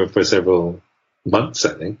 for several months,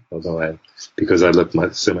 I think, although because I look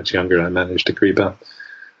so much younger, I managed to creep out.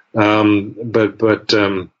 Or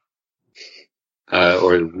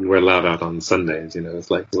we're allowed out on Sundays,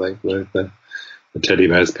 it's like the teddy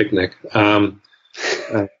bear's picnic.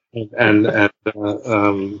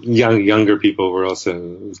 Younger people were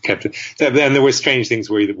also kept. And there were strange things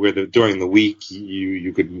where during the week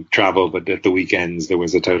you could travel, but at the weekends there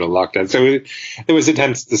was a total lockdown. So there was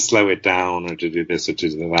attempts to slow it down or to do this or to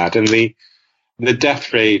do that. And the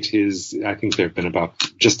death rate is, I think there have been about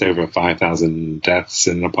just over 5,000 deaths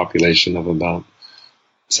in a population of about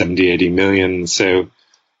 70, 80 million. So,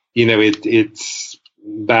 it's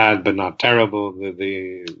bad, but not terrible.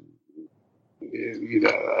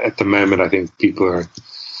 At the moment, I think people are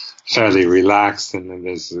fairly relaxed, and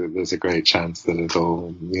there's a great chance that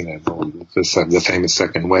it'll, the famous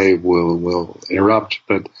second wave will erupt.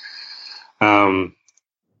 But,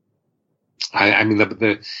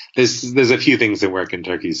 there's a few things that work in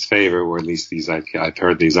Turkey's favor, or at least I've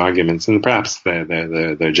heard these arguments, and perhaps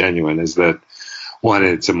they're genuine. Is that one?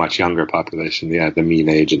 It's a much younger population. The mean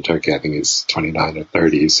age in Turkey, I think, is 29 or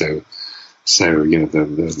 30. So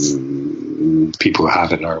the people who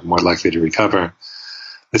have it are more likely to recover.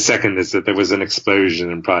 The second is that there was an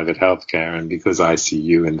explosion in private healthcare, and because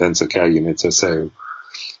ICU and intensive care units are so,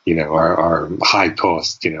 are high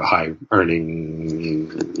cost, high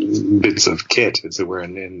earning bits of kit, as it were,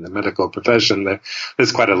 in the medical profession.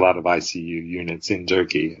 There's quite a lot of ICU units in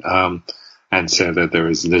Turkey, and so that there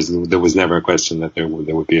was never a question that there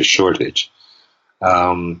would be a shortage.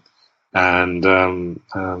 I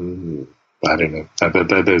don't know.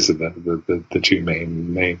 Those are the two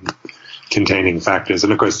main containing factors,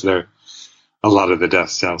 and of course there are a lot of the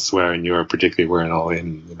deaths elsewhere in Europe, particularly were in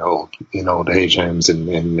old age homes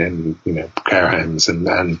and care homes,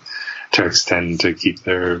 and Turks tend to keep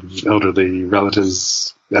their elderly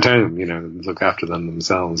relatives at home, look after them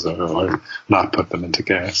themselves or not put them into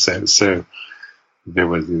care. So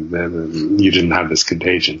you didn't have this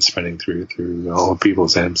contagion spreading through old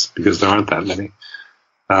people's homes because there aren't that many.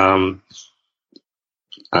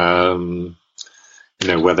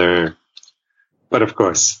 But of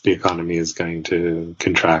course the economy is going to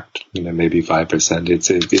contract, maybe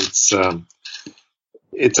 5%.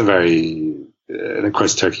 It's a very, and of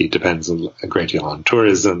course Turkey depends a great deal on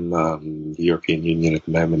tourism. The European Union at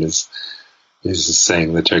the moment is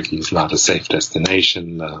saying that Turkey is not a safe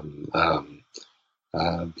destination.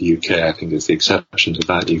 The UK, I think, is the exception to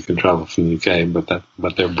that. You can travel from the UK, but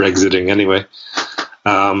they're Brexiting anyway.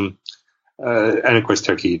 And of course,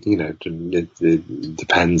 Turkey, it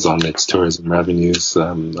depends on its tourism revenues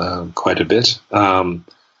quite a bit.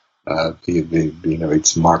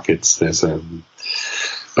 Its markets, there's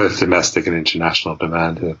both domestic and international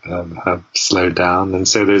demand have slowed down, and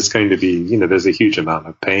so there's going to be, there's a huge amount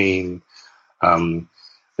of pain. The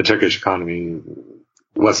Turkish economy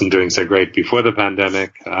wasn't doing so great before the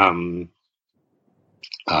pandemic. The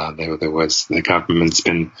government's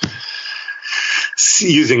been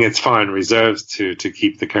using its foreign reserves to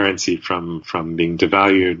keep the currency from being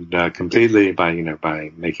devalued completely by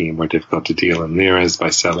making it more difficult to deal in liras, by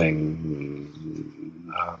selling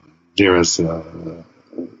liras on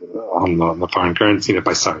the foreign currency,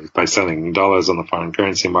 by selling dollars on the foreign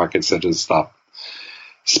currency market, so to stop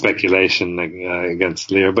speculation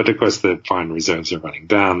against lira. But of course, the foreign reserves are running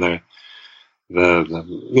down.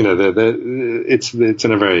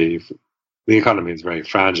 The economy is very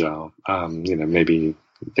fragile. Maybe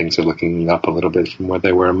things are looking up a little bit from where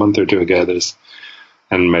they were a month or two ago.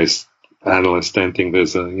 And most analysts don't think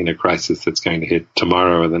there's a crisis that's going to hit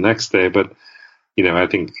tomorrow or the next day. But I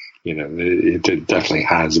think it definitely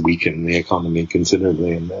has weakened the economy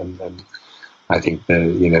considerably, and I think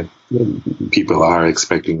that people are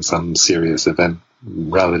expecting some serious event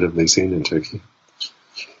relatively soon in Turkey.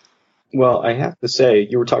 Well, I have to say,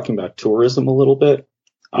 you were talking about tourism a little bit.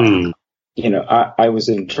 I was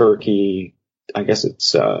in Turkey, I guess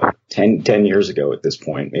it's 10 years ago at this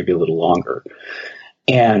point, maybe a little longer.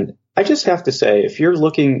 And I just have to say, if you're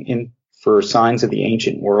looking in for signs of the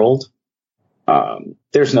ancient world,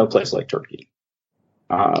 there's no place like Turkey.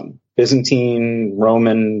 Byzantine,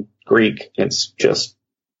 Roman, Greek, it's just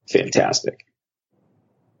fantastic.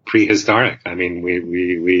 Prehistoric. I mean,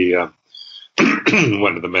 we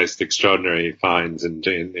one of the most extraordinary finds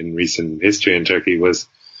in recent history in Turkey was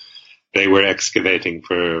they were excavating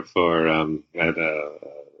for at a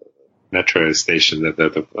metro station,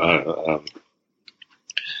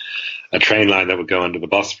 a train line that would go under the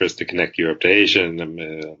Bosphorus to connect Europe to Asia,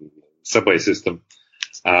 and subway system.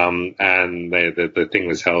 And the thing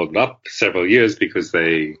was held up several years because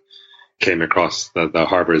they came across the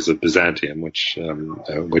harbors of Byzantium, which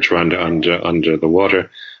were under the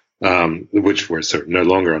water, which were sort of no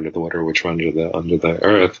longer under the water, which were under the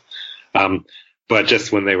earth. But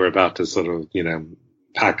just when they were about to sort of,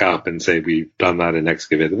 pack up and say, we've done that and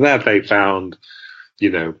excavated that, they found,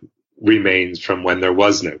 remains from when there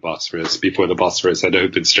was no Bosphorus, before the Bosphorus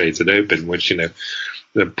straits had opened, which, made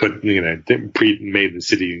the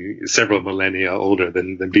city several millennia older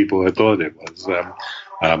than people had thought it was,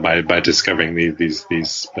 by discovering these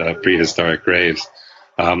prehistoric graves,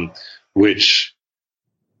 which,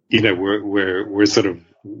 were sort of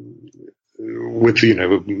with,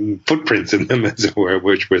 footprints in them, as it were,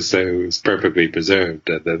 which were so perfectly preserved,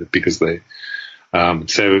 because they, so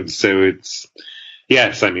it's,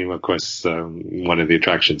 yes, I mean, of course, one of the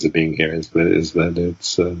attractions of being here is that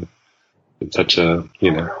it's such a,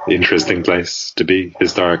 interesting place to be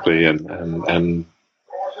historically, and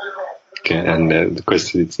of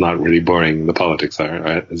course, it's not really boring. The politics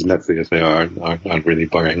are as messy as they aren't really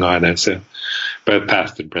boring either. So, both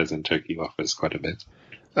past and present Turkey offers quite a bit.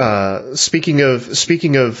 Speaking of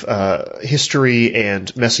history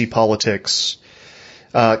and messy politics,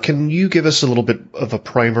 can you give us a little bit of a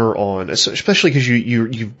primer on, especially because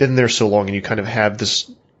you've been there so long and you kind of have this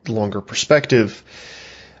longer perspective,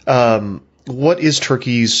 what is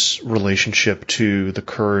Turkey's relationship to the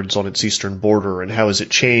Kurds on its eastern border, and how has it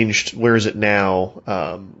changed? Where is it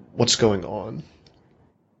now? What's going on?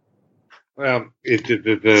 Well,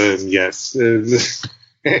 yes. I'm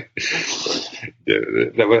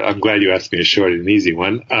glad you asked me a short and easy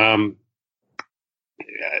one.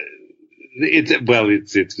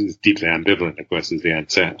 It's deeply ambivalent, of course, is the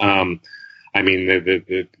answer. I mean,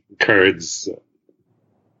 the Kurds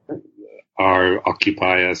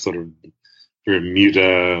occupy a sort of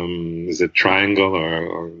Bermuda, is it triangle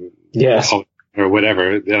or yes, or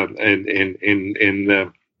whatever, in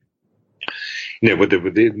the, with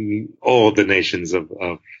all the nations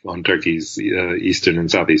on Turkey's eastern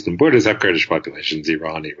and southeastern borders have Kurdish populations: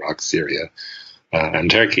 Iran, Iraq, Syria,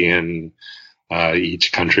 and Turkey, and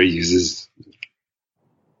each country uses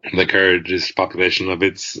the Kurdish population of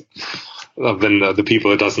the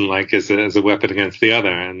people it doesn't like as a weapon against the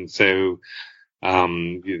other, and so how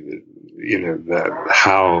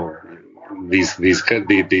these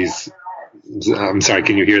I'm sorry,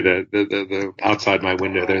 can you hear the outside my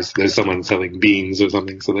window? There's someone selling beans or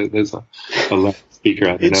something, so there's a loudspeaker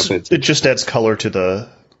out there. It just adds color to the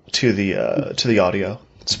audio.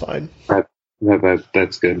 It's fine.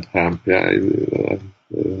 That's good.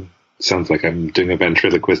 Sounds like I'm doing a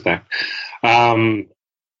ventriloquist act.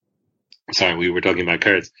 Sorry, we were talking about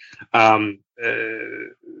Kurds.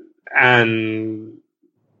 And,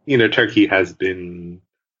 Turkey has been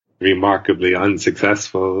remarkably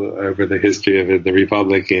unsuccessful over the history of the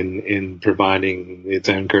Republic in providing its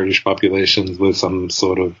own Kurdish populations with some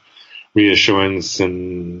sort of reassurance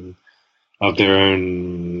and of their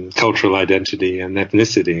own cultural identity and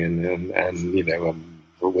ethnicity, and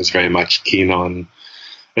was very much keen on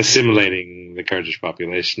assimilating the Kurdish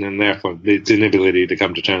population, and therefore its inability to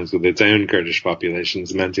come to terms with its own Kurdish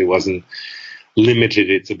populations meant it wasn't limited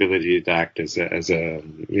its ability to act as the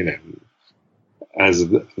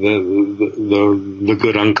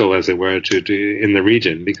good uncle, as it were, to in the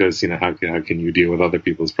region, because how can you deal with other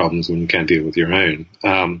people's problems when you can't deal with your own?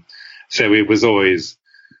 So it was always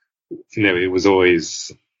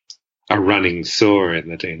a running sore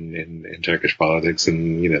in Turkish politics,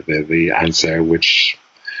 and the answer, which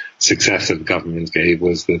successive governments gave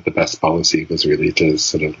was that the best policy was really to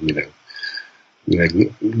sort of,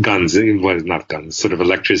 guns, well, not guns, sort of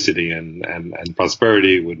electricity and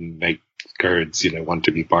prosperity would make Kurds, want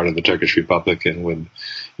to be part of the Turkish Republic and would,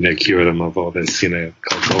 cure them of all this,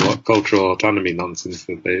 cultural autonomy nonsense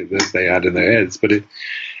that they had in their heads. But it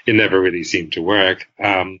never really seemed to work.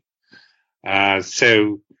 But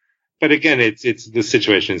again, it's the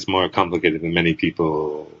situation is more complicated than many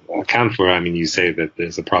people account for. I mean, you say that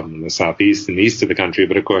there's a problem in the southeast and east of the country,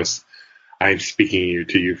 but of course, I'm speaking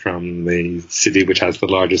to you from the city which has the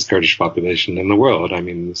largest Kurdish population in the world. I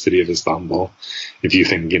mean, the city of Istanbul. If you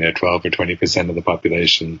think, 12 or 20% of the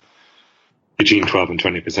population, between 12 and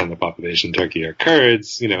 20% of the population in Turkey are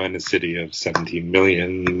Kurds, in a city of 17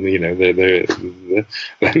 million,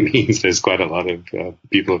 that means there's quite a lot of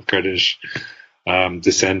people of Kurdish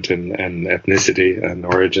descent and ethnicity and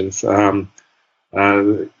origins.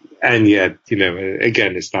 And yet,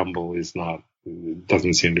 again, Istanbul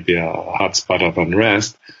doesn't seem to be a hotspot of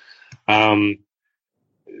unrest. And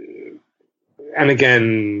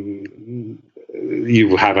again,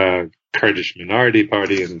 you have a Kurdish minority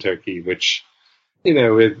party in Turkey, which,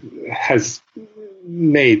 it has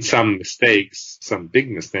made some mistakes, some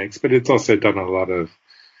big mistakes, but it's also done a lot of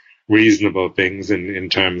reasonable things in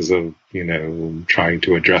terms of, trying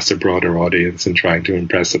to address a broader audience and trying to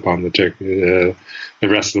impress upon the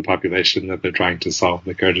rest of the population that they're trying to solve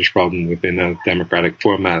the Kurdish problem within a democratic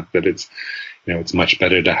format, that it's, it's much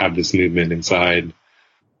better to have this movement inside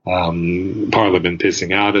parliament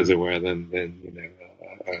pissing out, as it were, than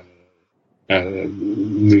a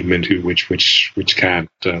movement which can't,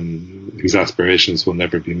 whose aspirations will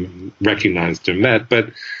never be recognized or met. But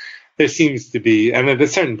there seems to be, and at a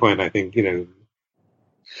certain point, I think, the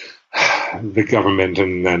government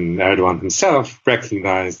and then Erdogan himself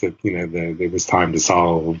recognized that, there was time to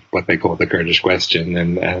solve what they call the Kurdish question.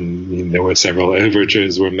 And there were several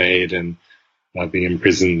overtures were made, and the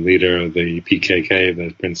imprisoned leader of the PKK,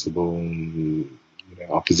 the principal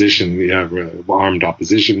opposition, armed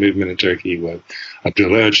opposition movement in Turkey, was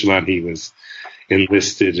Abdullah Öcalan. He was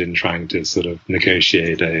enlisted in trying to sort of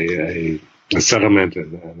negotiate a settlement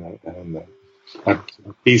and a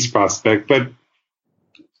peace prospect. But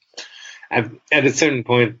at a certain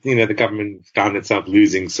point, the government found itself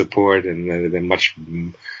losing support, and a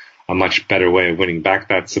much better way of winning back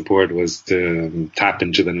that support was to tap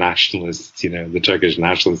into the nationalists, the Turkish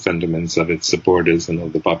nationalist sentiments of its supporters and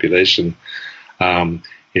of the population.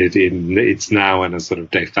 It's now in a sort of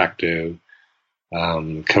de facto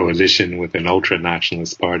coalition with an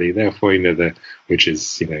ultra-nationalist party, therefore, which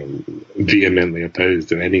is, vehemently opposed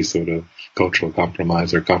to any sort of cultural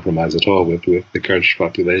compromise or compromise at all with the Kurdish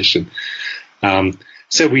population.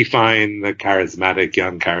 So we find the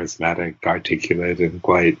young charismatic, articulate, and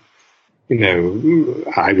quite,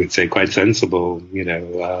 I would say quite sensible,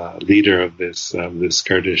 leader of this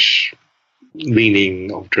Kurdish leaning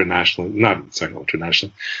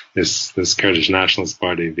this Kurdish nationalist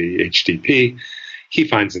party, the HDP. He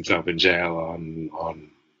finds himself in jail on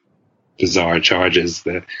bizarre charges.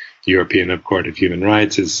 The European Court of Human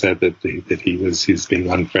Rights has said that he's being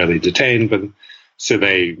unfairly detained, but so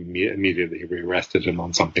they immediately rearrested him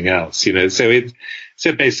on something else.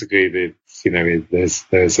 So basically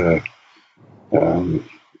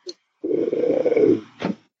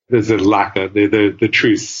there's a lack of the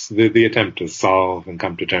truce, the attempt to solve and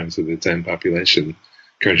come to terms with its own population,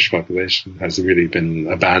 Kurdish population, has really been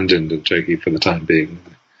abandoned in Turkey for the time being.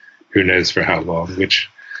 Who knows for how long? Which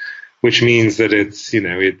means that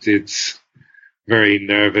it's very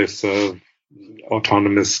nervous of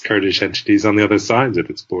autonomous Kurdish entities on the other sides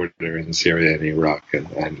of its border in Syria and Iraq,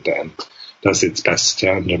 and does its best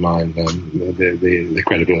to undermine the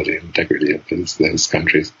credibility and integrity of those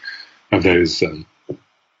countries, of those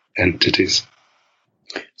entities.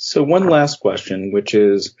 So one last question, which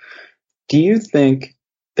is, do you think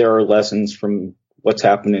there are lessons from what's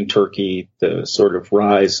happened in Turkey, the sort of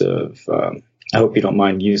rise of, I hope you don't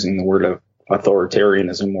mind using the word of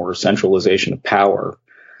authoritarianism or centralization of power?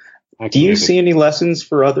 Absolutely. Do you see any lessons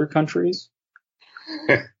for other countries?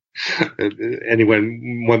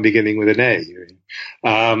 One beginning with an A.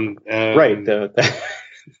 Right.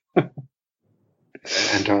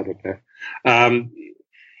 Antarctica.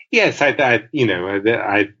 Yes,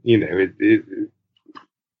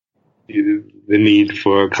 the need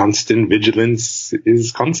for constant vigilance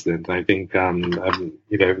is constant. I think,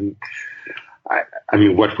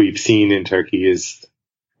 what we've seen in Turkey is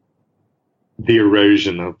the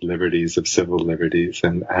erosion of liberties, of civil liberties,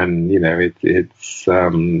 and it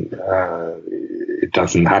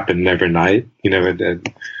doesn't happen overnight.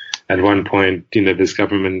 at one point, this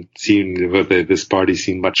government this party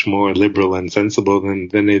seemed much more liberal and sensible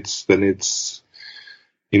than its the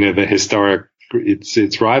historic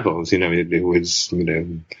its rivals. It was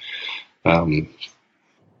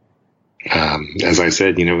as I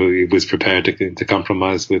said, it was prepared to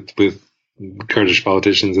compromise with Kurdish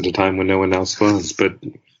politicians at a time when no one else was. But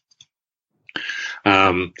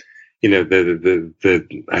I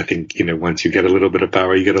think, once you get a little bit of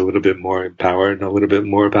power, you get a little bit more power, and a little bit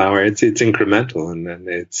more power. It's incremental, and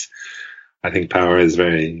I think power is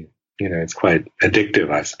very, it's quite addictive,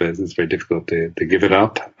 I suppose. It's very difficult to give it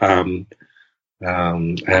up.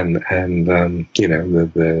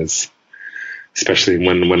 There's, especially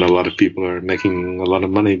when a lot of people are making a lot of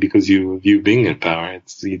money because you being in power,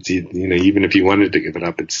 it's even if you wanted to give it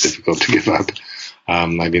up, it's difficult to give up.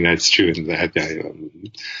 That's true in that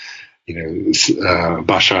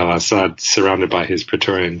Bashar al-Assad, surrounded by his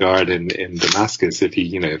Praetorian Guard in Damascus, if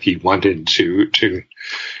he wanted to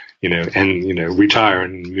retire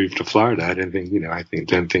and move to Florida, I don't think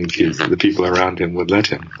the people around him would let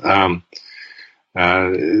him.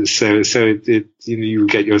 You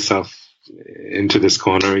get yourself into this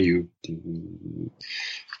corner, you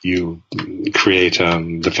create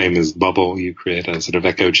the famous bubble, you create a sort of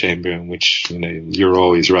echo chamber in which you're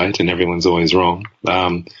always right and everyone's always wrong,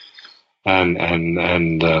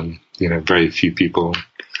 very few people.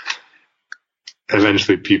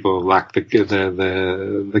 Eventually, people lack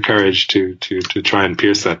the courage to try and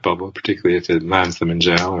pierce that bubble, particularly if it lands them in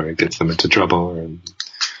jail or it gets them into trouble,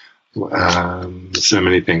 or so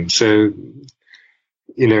many things. So,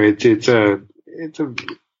 it's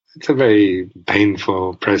a very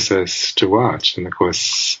painful process to watch, and of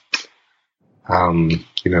course,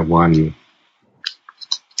 one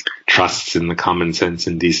trusts in the common sense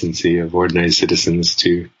and decency of ordinary citizens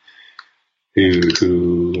who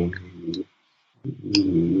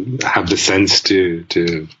have the sense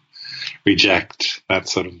to reject that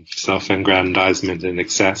sort of self-aggrandizement and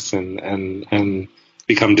excess and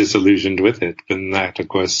become disillusioned with it. And that, of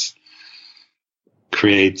course,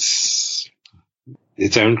 creates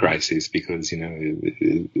its own crises, because,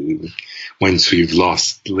 once you've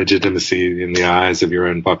lost legitimacy in the eyes of your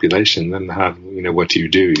own population, then what do you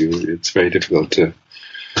do? It's very difficult to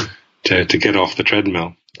get off the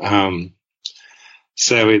treadmill.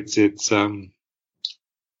 So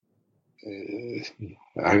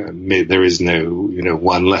there is no,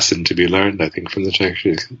 one lesson to be learned, I think, from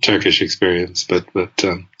the Turkish experience, but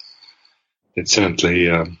it certainly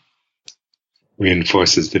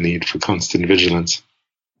reinforces the need for constant vigilance.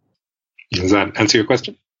 Does that answer your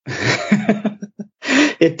question?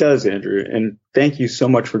 It does, Andrew, and thank you so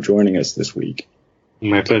much for joining us this week.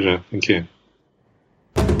 My pleasure. Thank you.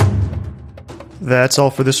 That's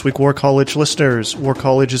all for this week, War College listeners. War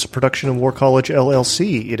College is a production of War College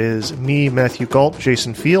LLC. It is me, Matthew Galt,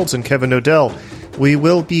 Jason Fields, and Kevin Odell. We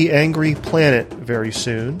will be Angry Planet very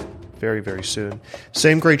soon. Very, very soon.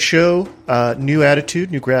 Same great show, new attitude,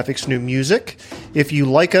 new graphics, new music. If you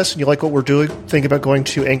like us and you like what we're doing, think about going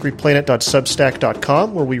to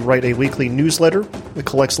angryplanet.substack.com, where we write a weekly newsletter that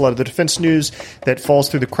collects a lot of the defense news that falls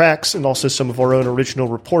through the cracks, and also some of our own original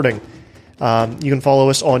reporting. You can follow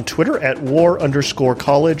us on Twitter at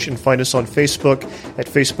war_college, and find us on Facebook at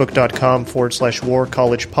facebook.com/War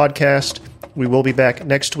College Podcast. We will be back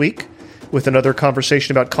next week with another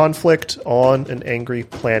conversation about conflict on an angry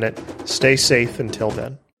planet. Stay safe until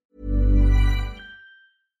then.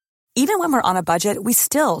 Even when we're on a budget, we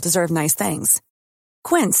still deserve nice things.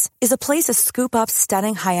 Quince is a place to scoop up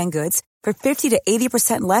stunning high-end goods for 50 to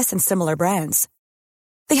 80% less than similar brands.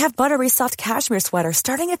 They have buttery soft cashmere sweaters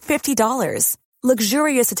starting at $50,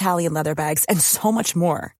 luxurious Italian leather bags, and so much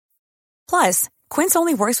more. Plus, Quince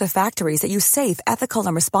only works with factories that use safe, ethical,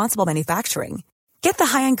 and responsible manufacturing. Get the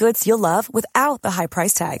high-end goods you'll love without the high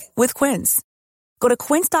price tag with Quince. Go to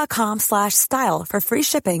quince.com/style for free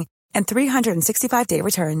shipping and 365-day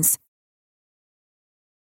returns.